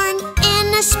candy corn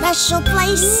in a special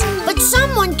place, but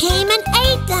someone came and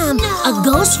ate them. A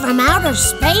ghost from outer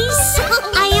space?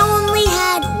 I only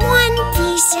had one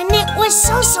piece and it was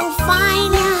so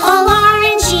fine. All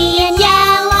orangey and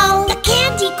yellow, the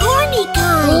candy corny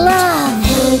kind. Love.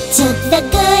 Who took the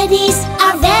goodies?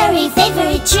 Our very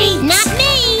favorite treat. Not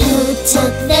me. Who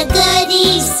took the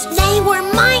goodies? They were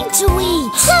mine to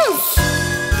eat.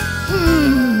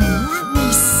 Let me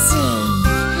see.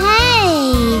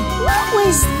 Hey, what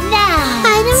was that?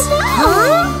 I don't know.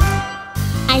 Huh?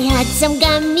 I had some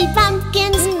gummy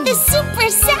pumpkins, the super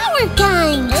sour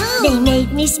kind. They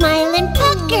made me smile and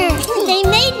pucker. They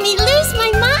made me lose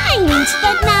my mind.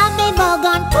 But now they've all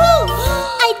gone poof.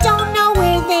 I don't know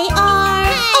where they are.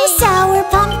 Oh, sour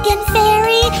pumpkin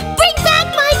fairy, bring back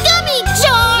my gummy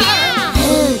jar.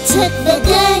 Who took the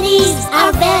goodies?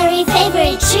 Our very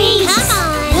favorite treat. Come on.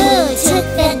 Who took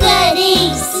the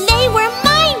goodies? They were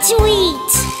mine to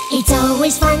eat. It's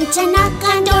always fun to knock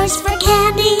on doors for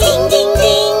candy. Ding, ding,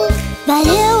 ding. But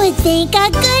who would think a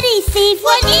goody thief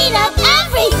would eat up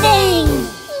everything?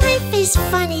 Life is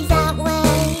funny that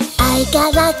way. I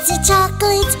got lots of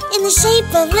chocolates in the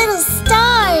shape of little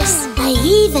stars. I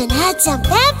even had some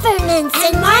peppermints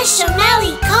and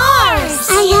marshmallow cars.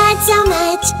 I had so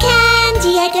much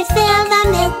candy I could fill the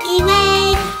Milky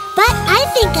Way. But I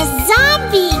think a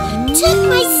zombie took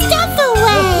my stuff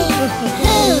away?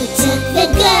 Who took the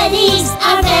goodies,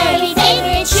 our very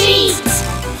favorite treats?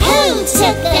 Who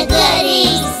took the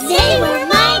goodies? They were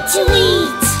mine to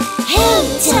eat. Who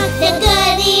took the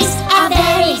goodies, our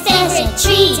very favorite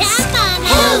treats?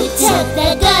 Who took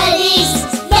the goodies?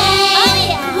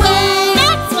 They were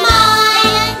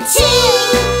mine to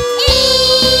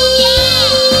eat.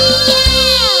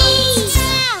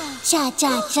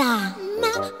 Cha-cha-cha.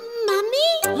 Mommy?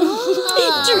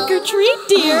 Trick or treat,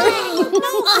 dear.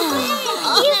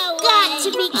 You've got to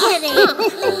be kidding.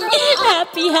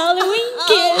 Happy Halloween,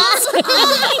 kids.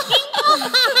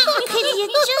 Could you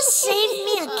just save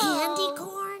me a candy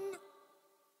corn?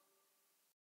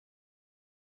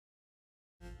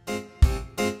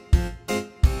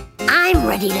 I'm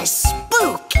ready to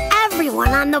spook everyone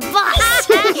on the bus.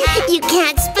 You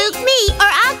can't spook me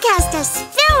or I'll cast a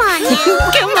spell on you.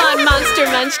 Come on, Monster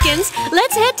Munchkins.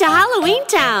 Let's head to Halloween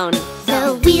Town.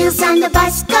 The wheels on the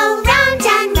bus go round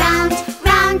and round,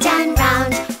 round and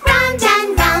round, round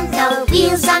and round. The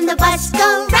wheels on the bus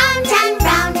go round and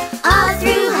round, all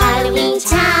through Halloween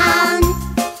Town.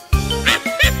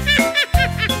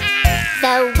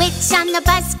 The witch on the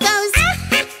bus goes.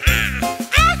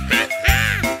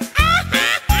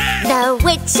 The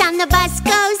witch on the bus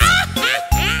goes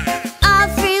all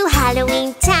through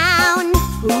Halloween Town.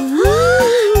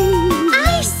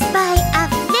 I spy a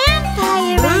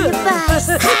vampire on the bus.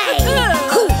 Hey,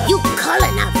 who you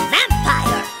calling a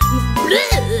vampire?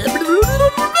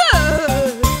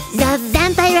 The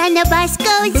vampire on the bus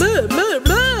goes. The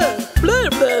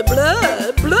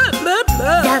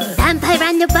vampire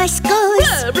on the bus goes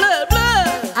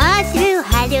all through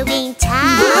Halloween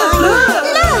Town. Look,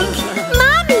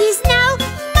 Mommy is now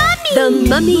Mummy. The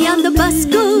mummy on the bus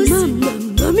goes.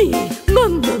 Mummy,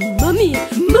 mummy.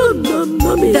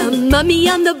 The mummy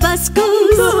on the bus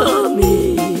goes.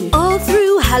 Mummy. All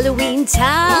through Halloween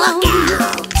Town. Look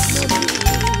out!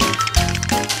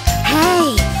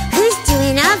 Hey, who's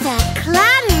doing all that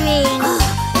clattering? Oh,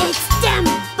 it's them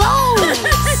bones!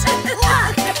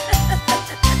 Look!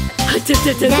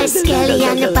 The skelly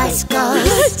on the bus goes.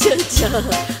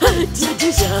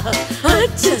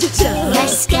 The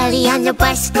skelly on the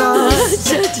bus goes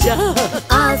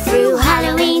all through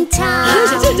Halloween Town.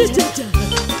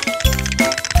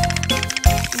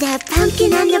 The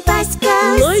pumpkin on the bus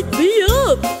goes. Light me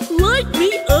up! Light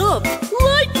me up!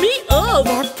 Light me up!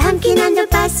 The pumpkin on the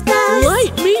bus goes.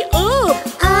 Light me up!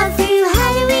 All through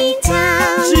Halloween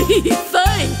Town. Gee,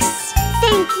 thanks!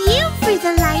 Thank you for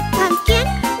the light, pumpkin.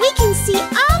 We can see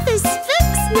all the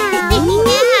spooks now. How do you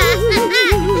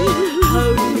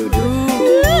do?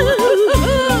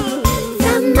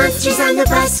 The monsters on the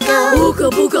bus go. Ooga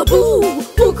booga boo!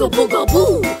 Ooga booga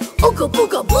boo! Ooga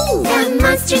booga boo! The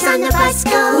monsters on the bus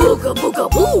go. Ooga booga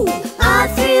boo! All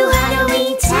through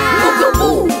Halloween Town. Ooga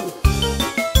boo!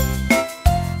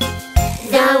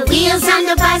 The wheels on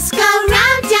the bus go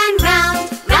round and round,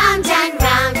 round and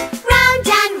round, round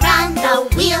and round. The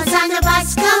wheels on the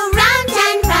bus go round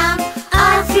and round,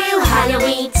 all through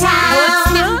Halloween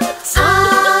Town.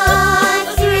 All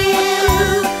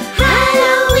through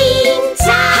Halloween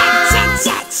Town.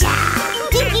 Cha-cha-cha.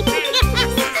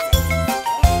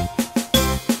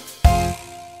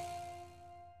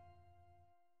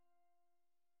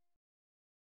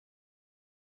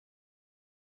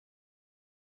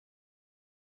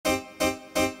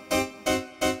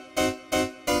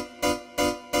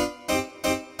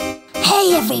 Hey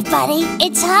everybody,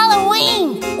 it's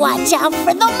Halloween! Watch out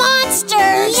for the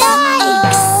monsters!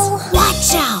 Yikes!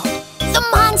 Watch out! The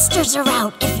monsters are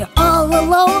out! If you're all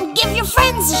alone, give your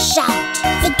friends a shout!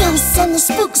 The ghosts and the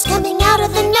spooks coming out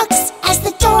of the nooks as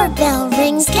the doorbell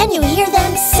rings. Can you hear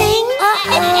them sing?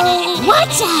 Uh-oh!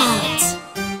 Watch out!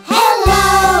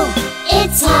 Hello!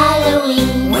 It's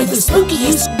Halloween! We're the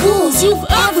spookiest ghouls you've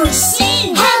ever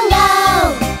seen!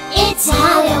 Hello! It's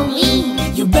Halloween!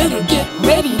 You better get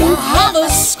ready to have a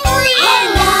scream!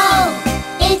 Hello!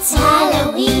 It's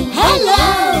Halloween!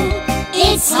 Hello!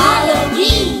 It's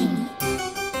Halloween!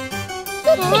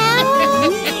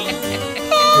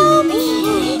 Help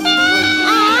me!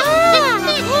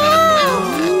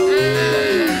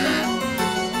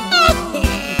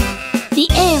 The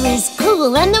air is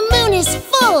cool and the moon is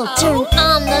full. Turn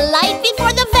on the light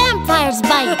before the vampires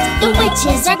bite. The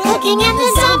witches are cooking and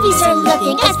the zombies are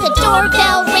looking as the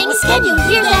doorbell rings. Can you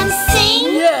hear them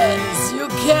sing? Yes, you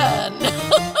can!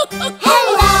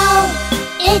 Hello!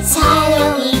 It's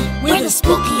Halloween! We're the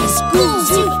spookiest ghouls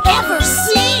you've ever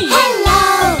seen!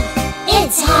 Hello!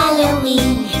 It's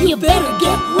Halloween! You better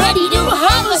get ready to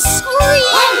have a scream!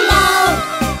 Hello!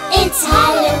 It's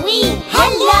Halloween!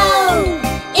 Hello!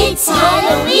 It's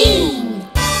Halloween!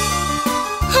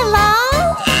 Hello?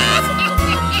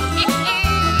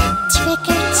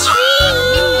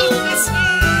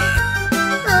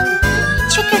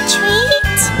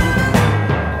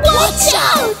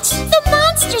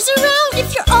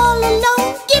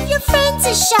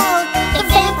 shout. The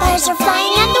vampires are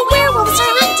flying and the werewolves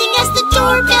are hunting. As the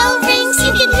doorbell rings,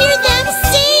 you can hear them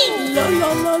sing. La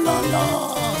la la la la.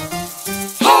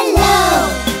 Hello,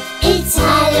 it's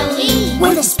Halloween.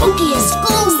 We're the spookiest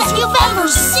ghouls that you've ever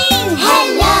seen.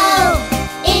 Hello,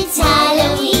 it's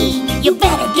Halloween. You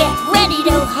better get ready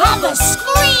to have a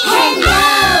scream. Hello,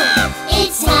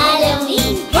 it's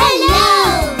Halloween. Hello,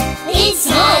 it's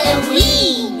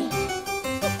Halloween.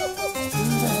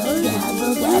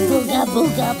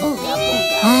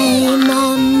 I'm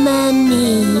a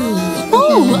mummy.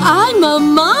 Oh, I'm a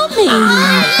mommy.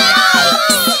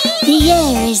 The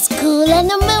air is cool and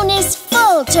the moon is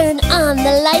full. Turn on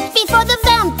the light before the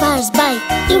vampires bite.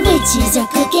 The witches are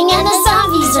cooking and the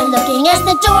zombies are looking. As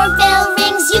the doorbell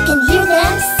rings, you can hear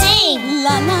them sing.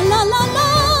 La la la la la.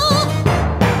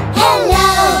 Hello,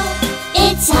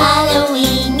 it's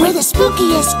Halloween. We're the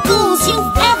spookiest ghouls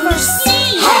you've ever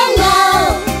seen.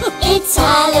 Hello, it's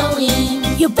Halloween.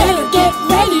 You better get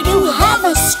ready to have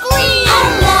a scream.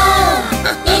 Hello,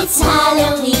 it's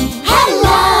Halloween.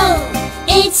 Hello,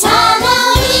 it's Halloween.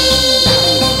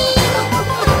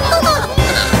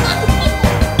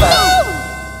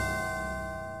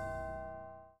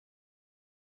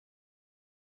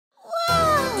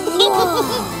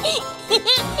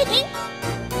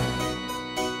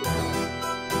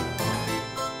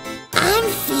 I'm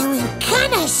feeling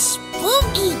kinda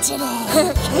spooky today.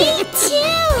 Me too.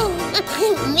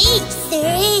 Me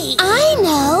three. I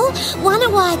know. Wanna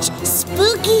watch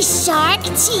Spooky Shark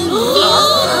TV?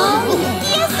 Oh, yes,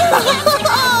 yes.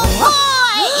 Oh,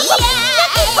 boy. Yeah.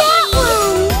 That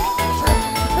one.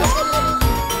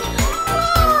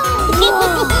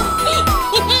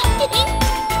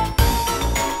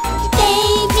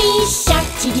 Baby shark,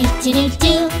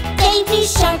 do-do-do-do-do. Baby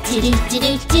shark,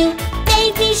 do-do-do-do-do.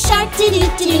 Baby shark,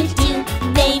 do-do-do-do-do.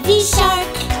 Baby shark.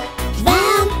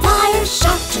 Vampire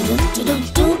shark,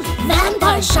 do-do-do-do-do.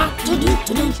 Vampire shark,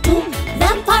 do-do-do-do-do.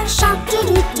 Vampire shark,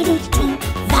 do-do-do-do-do.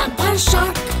 Vampire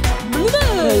shark.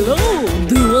 Hello,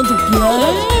 do you want to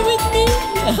play with me?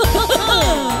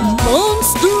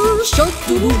 Monster shark,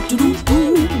 do-do-do-do-do.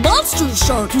 Monster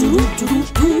shark,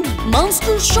 do-do-do-do-do.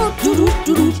 Monster shark,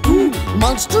 do-do-do-do-do.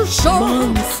 Monster shark.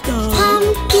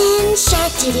 Pumpkin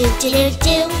shark,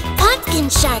 do-do-do-do-do. Pumpkin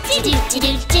shark,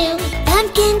 do-do-do-do-do.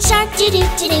 Pumpkin shark,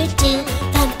 do-do-do-do-do.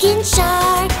 Pumpkin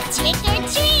shark. Trick or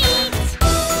treat.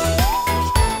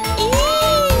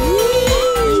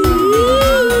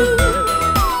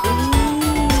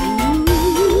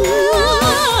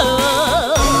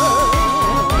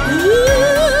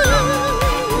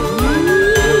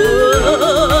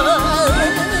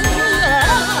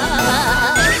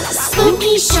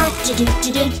 Spooky shark,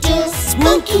 do-do-do-do-do.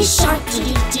 Spooky shark,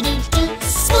 do-do-do-do-do.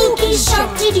 Spooky shark,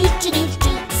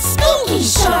 do-do-do-do-do. Spooky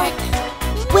shark.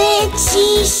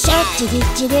 Witchy shark,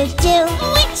 do-do-do-do-do.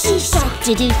 Witchy shark,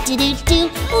 do-do-do-do-do.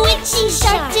 Witchy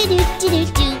shark,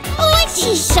 do-do-do-do-do.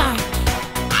 Witchy shark.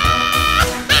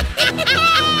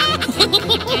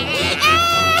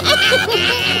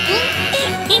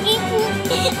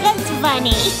 That's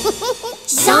funny.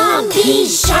 Zombie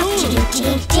shark,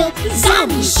 do-do-do-do-do.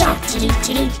 Zombie shark,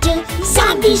 do-do-do-do-do.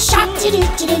 Zombie shark,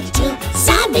 do-do-do-do-do.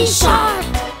 Zombie shark.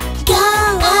 Go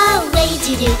away,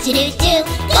 do-do-do-do-do.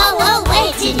 Go away,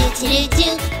 do-do-do-do-do.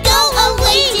 Go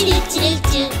away,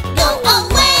 do-do-do-do-do. Go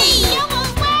away.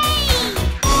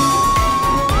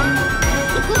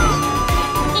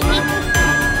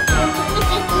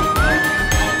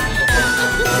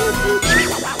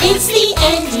 It's the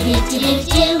end,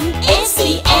 do-do-do-do-do. It's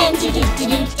the end,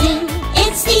 do-do-do-do-do.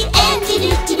 It's the end,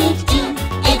 do-do-do-do-do.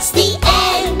 It's the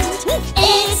end.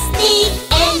 It's the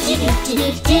end,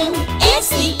 do-do-do-do-do. It's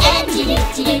the end,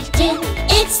 do-do-do-do-do.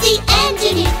 It's the end,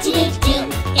 do-do-do-do-do.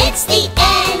 It's the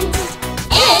end.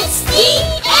 It's the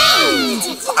end.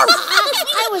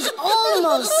 I was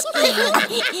almost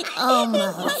scared.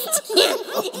 Almost.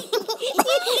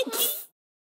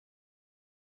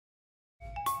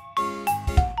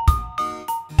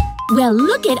 Well,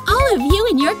 look at all of you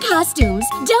in your costumes.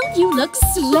 Don't you look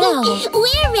swell?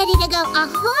 We're ready to go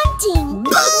a-haunting.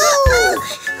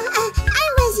 I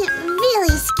wasn't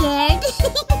really scared.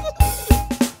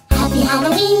 Happy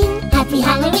Halloween, happy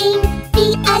Halloween.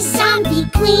 Be a zombie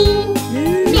queen.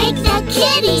 Make the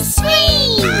kitties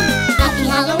scream. Happy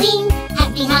Halloween,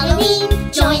 happy Halloween.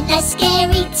 Join the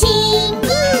scary team.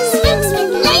 Spooks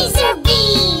with laser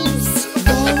beams.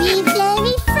 Very,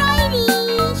 very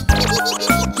frightening.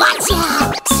 Watch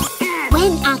out!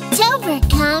 When October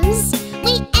comes,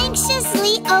 we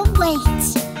anxiously await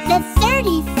the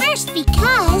 31st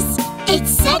because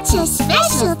it's such a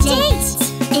special date.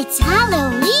 It's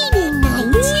Halloween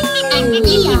night, and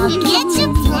we all get to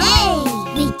play.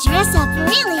 We dress up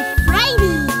really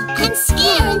frightening.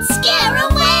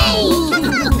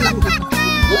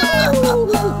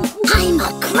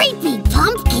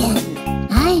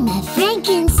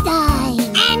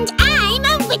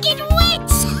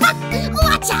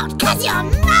 Watch out, 'cause you're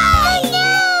mine!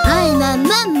 I'm a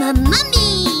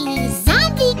mummy,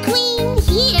 zombie queen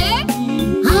here.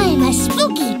 I'm a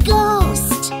spooky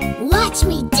ghost. Watch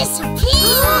me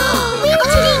disappear. Where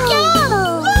did he go?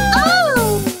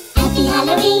 Oh! Happy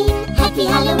Halloween,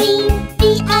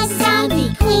 be a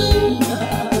zombie queen.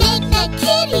 Make the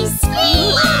kitties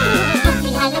scream.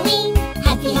 Happy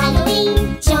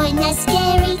Halloween, join the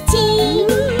scary team.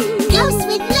 Ghosts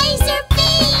with laser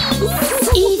beams.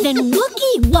 Even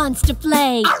Wookie wants to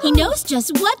play. He knows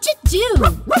just what to do.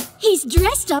 He's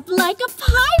dressed up like a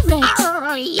pirate.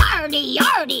 Yardy,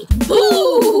 yardy,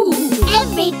 boo!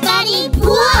 Everybody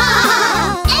boo!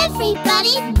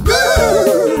 Everybody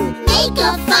boo! Make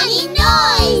a funny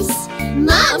noise!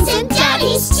 Moms and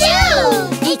daddies too!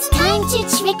 It's time to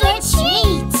trick or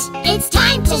treat! It's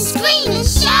time to scream and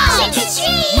shout! Trick or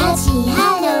treat! Happy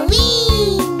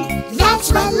Halloween! That's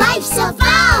what life's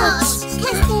about!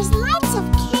 'Cause there's lots of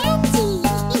candy!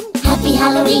 Happy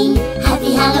Halloween,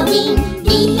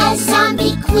 be a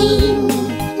zombie queen!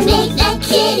 Make the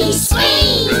kitties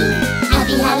scream!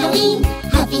 Happy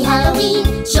Halloween,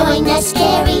 join the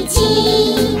scary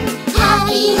team!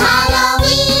 Happy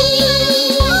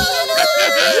Halloween!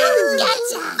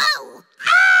 Gotcha! Oh!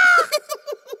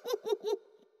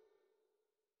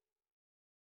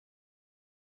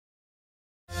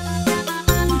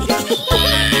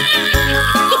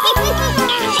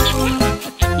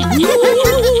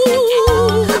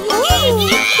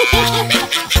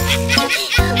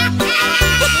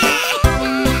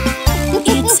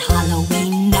 It's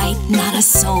Halloween night, not a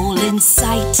soul in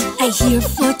sight. I hear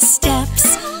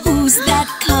footsteps. Who's that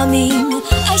coming?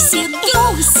 I see a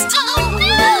ghost. Oh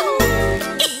no!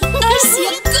 I see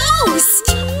a ghost.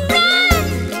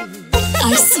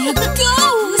 I see a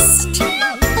ghost.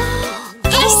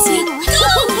 I see a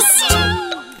ghost.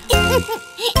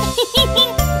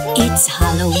 It's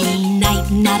Halloween night,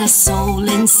 not a soul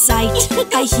in sight.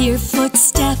 I hear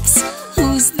footsteps.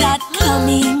 Who's that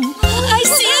coming? I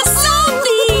see a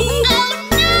zombie.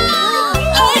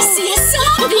 I see a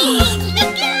zombie.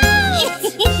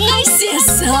 I see a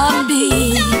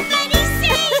zombie.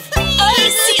 I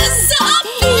see a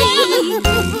zombie.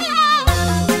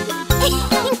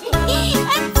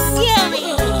 I'm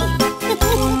silly.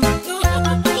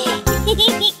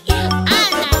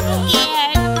 I'm not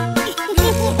scared.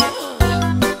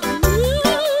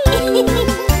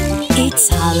 It's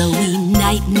Halloween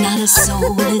night, not a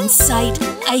soul in sight.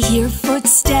 I hear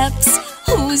footsteps.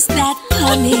 Who's that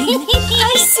coming?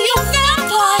 I see a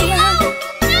vampire.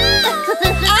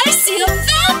 I see a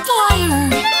vampire.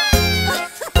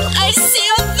 I see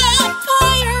a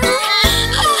vampire.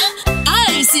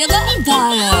 I see a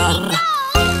vampire.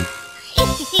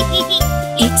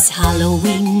 It's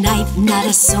Halloween night, not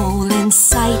a soul in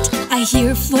sight. I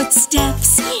hear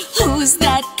footsteps. Who's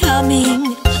that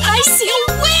coming? I see a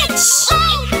witch.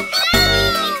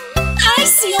 I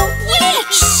see a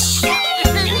witch.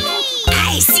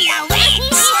 I see a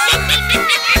witch.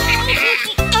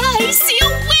 I see a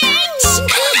witch.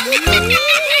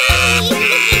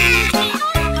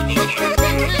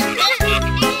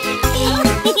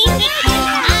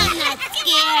 I'm not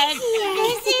scared.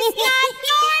 This is not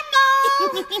normal.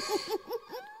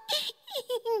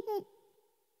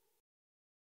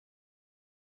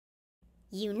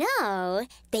 You know,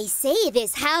 they say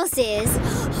this house is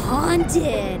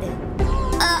haunted.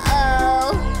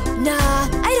 Uh-oh. Nah,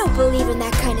 I don't believe in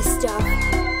that kind of stuff.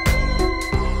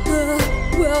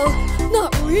 Well,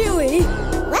 not really.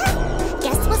 Well,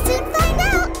 guess we'll soon find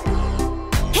out.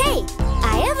 Hey,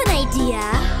 I have an idea.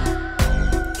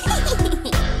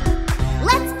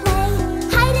 Let's play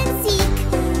hide and seek.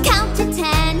 Count to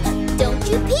 10. Don't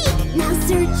you peek. Now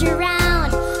search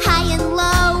around, high and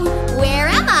low. Where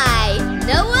am I?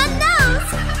 No one knows.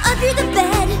 Under the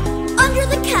bed, under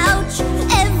the couch,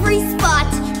 every spot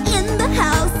in the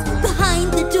house,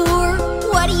 behind the door.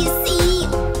 What do you see?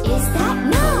 Is that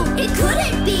no? It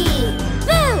couldn't be.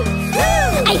 Boo!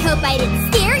 Boo! I hope I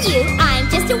didn't scare you. I'm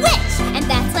just a witch, and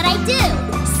that's what I do.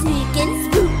 Sneaking,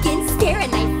 spooking,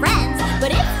 scaring my friends,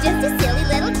 but it's just a silly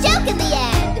little joke in the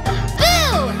end.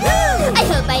 Boo! Boo! I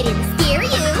hope I didn't scare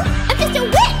you. I'm just a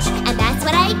witch, and that's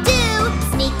what I do.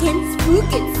 Sneaking,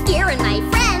 spooking, scaring my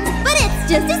friends, but it's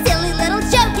just a silly little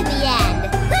joke in the end.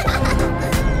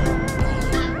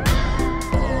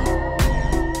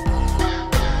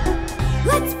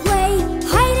 Let's play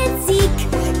hide and seek.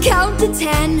 Count to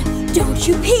 10. Don't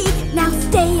you peek. Now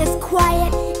stay as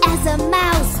quiet as a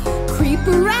mouse. Creep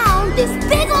around this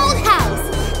big old house.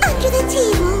 Under the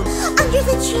table, under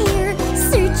the chair.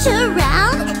 Search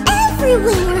around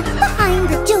everywhere. Behind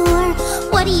the door.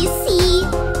 What do you see?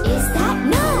 Is that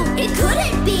no? It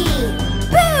couldn't be.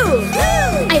 Boo!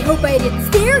 Boo! hope I didn't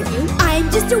scare you. I'm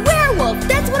just a werewolf,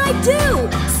 that's what I do.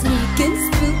 Sneak and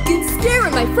spook and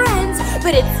scaring my friends,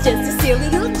 but it's just a silly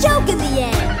little joke in the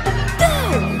end.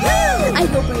 Boo! I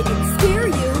hope I didn't scare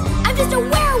you. I'm just a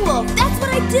werewolf, that's what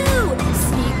I do.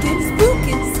 Sneak and spook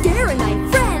and scaring my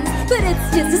friends, but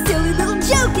it's just a silly little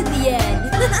joke in the end.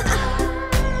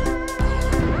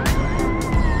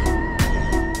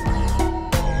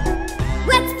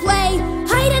 Let's play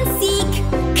hide and seek.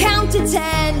 Count to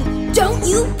 10. Don't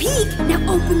you peek. Now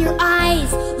open your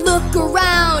eyes. Look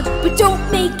around, but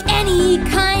don't make any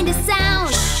kind of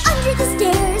sound. Under the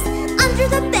stairs, under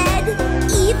the bed,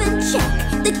 even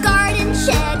check the garden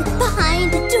shed.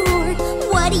 Behind the door,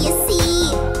 what do you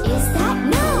see? Is that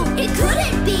no? It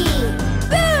couldn't be.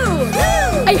 Boo!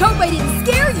 I hope I didn't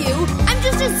scare you. I'm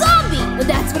just a zombie, but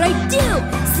that's what I do.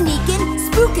 Sneaking,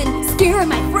 spooking, scaring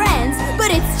my friends,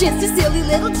 but it's just a silly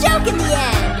little joke in the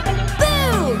end.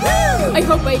 Boo! I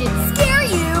hope I didn't scare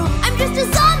you. I'm just a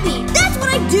zombie, that's what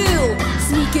I do.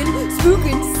 Sneaking,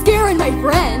 spooking, scaring my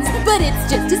friends, but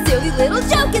it's just a silly little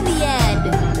joke in the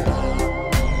end.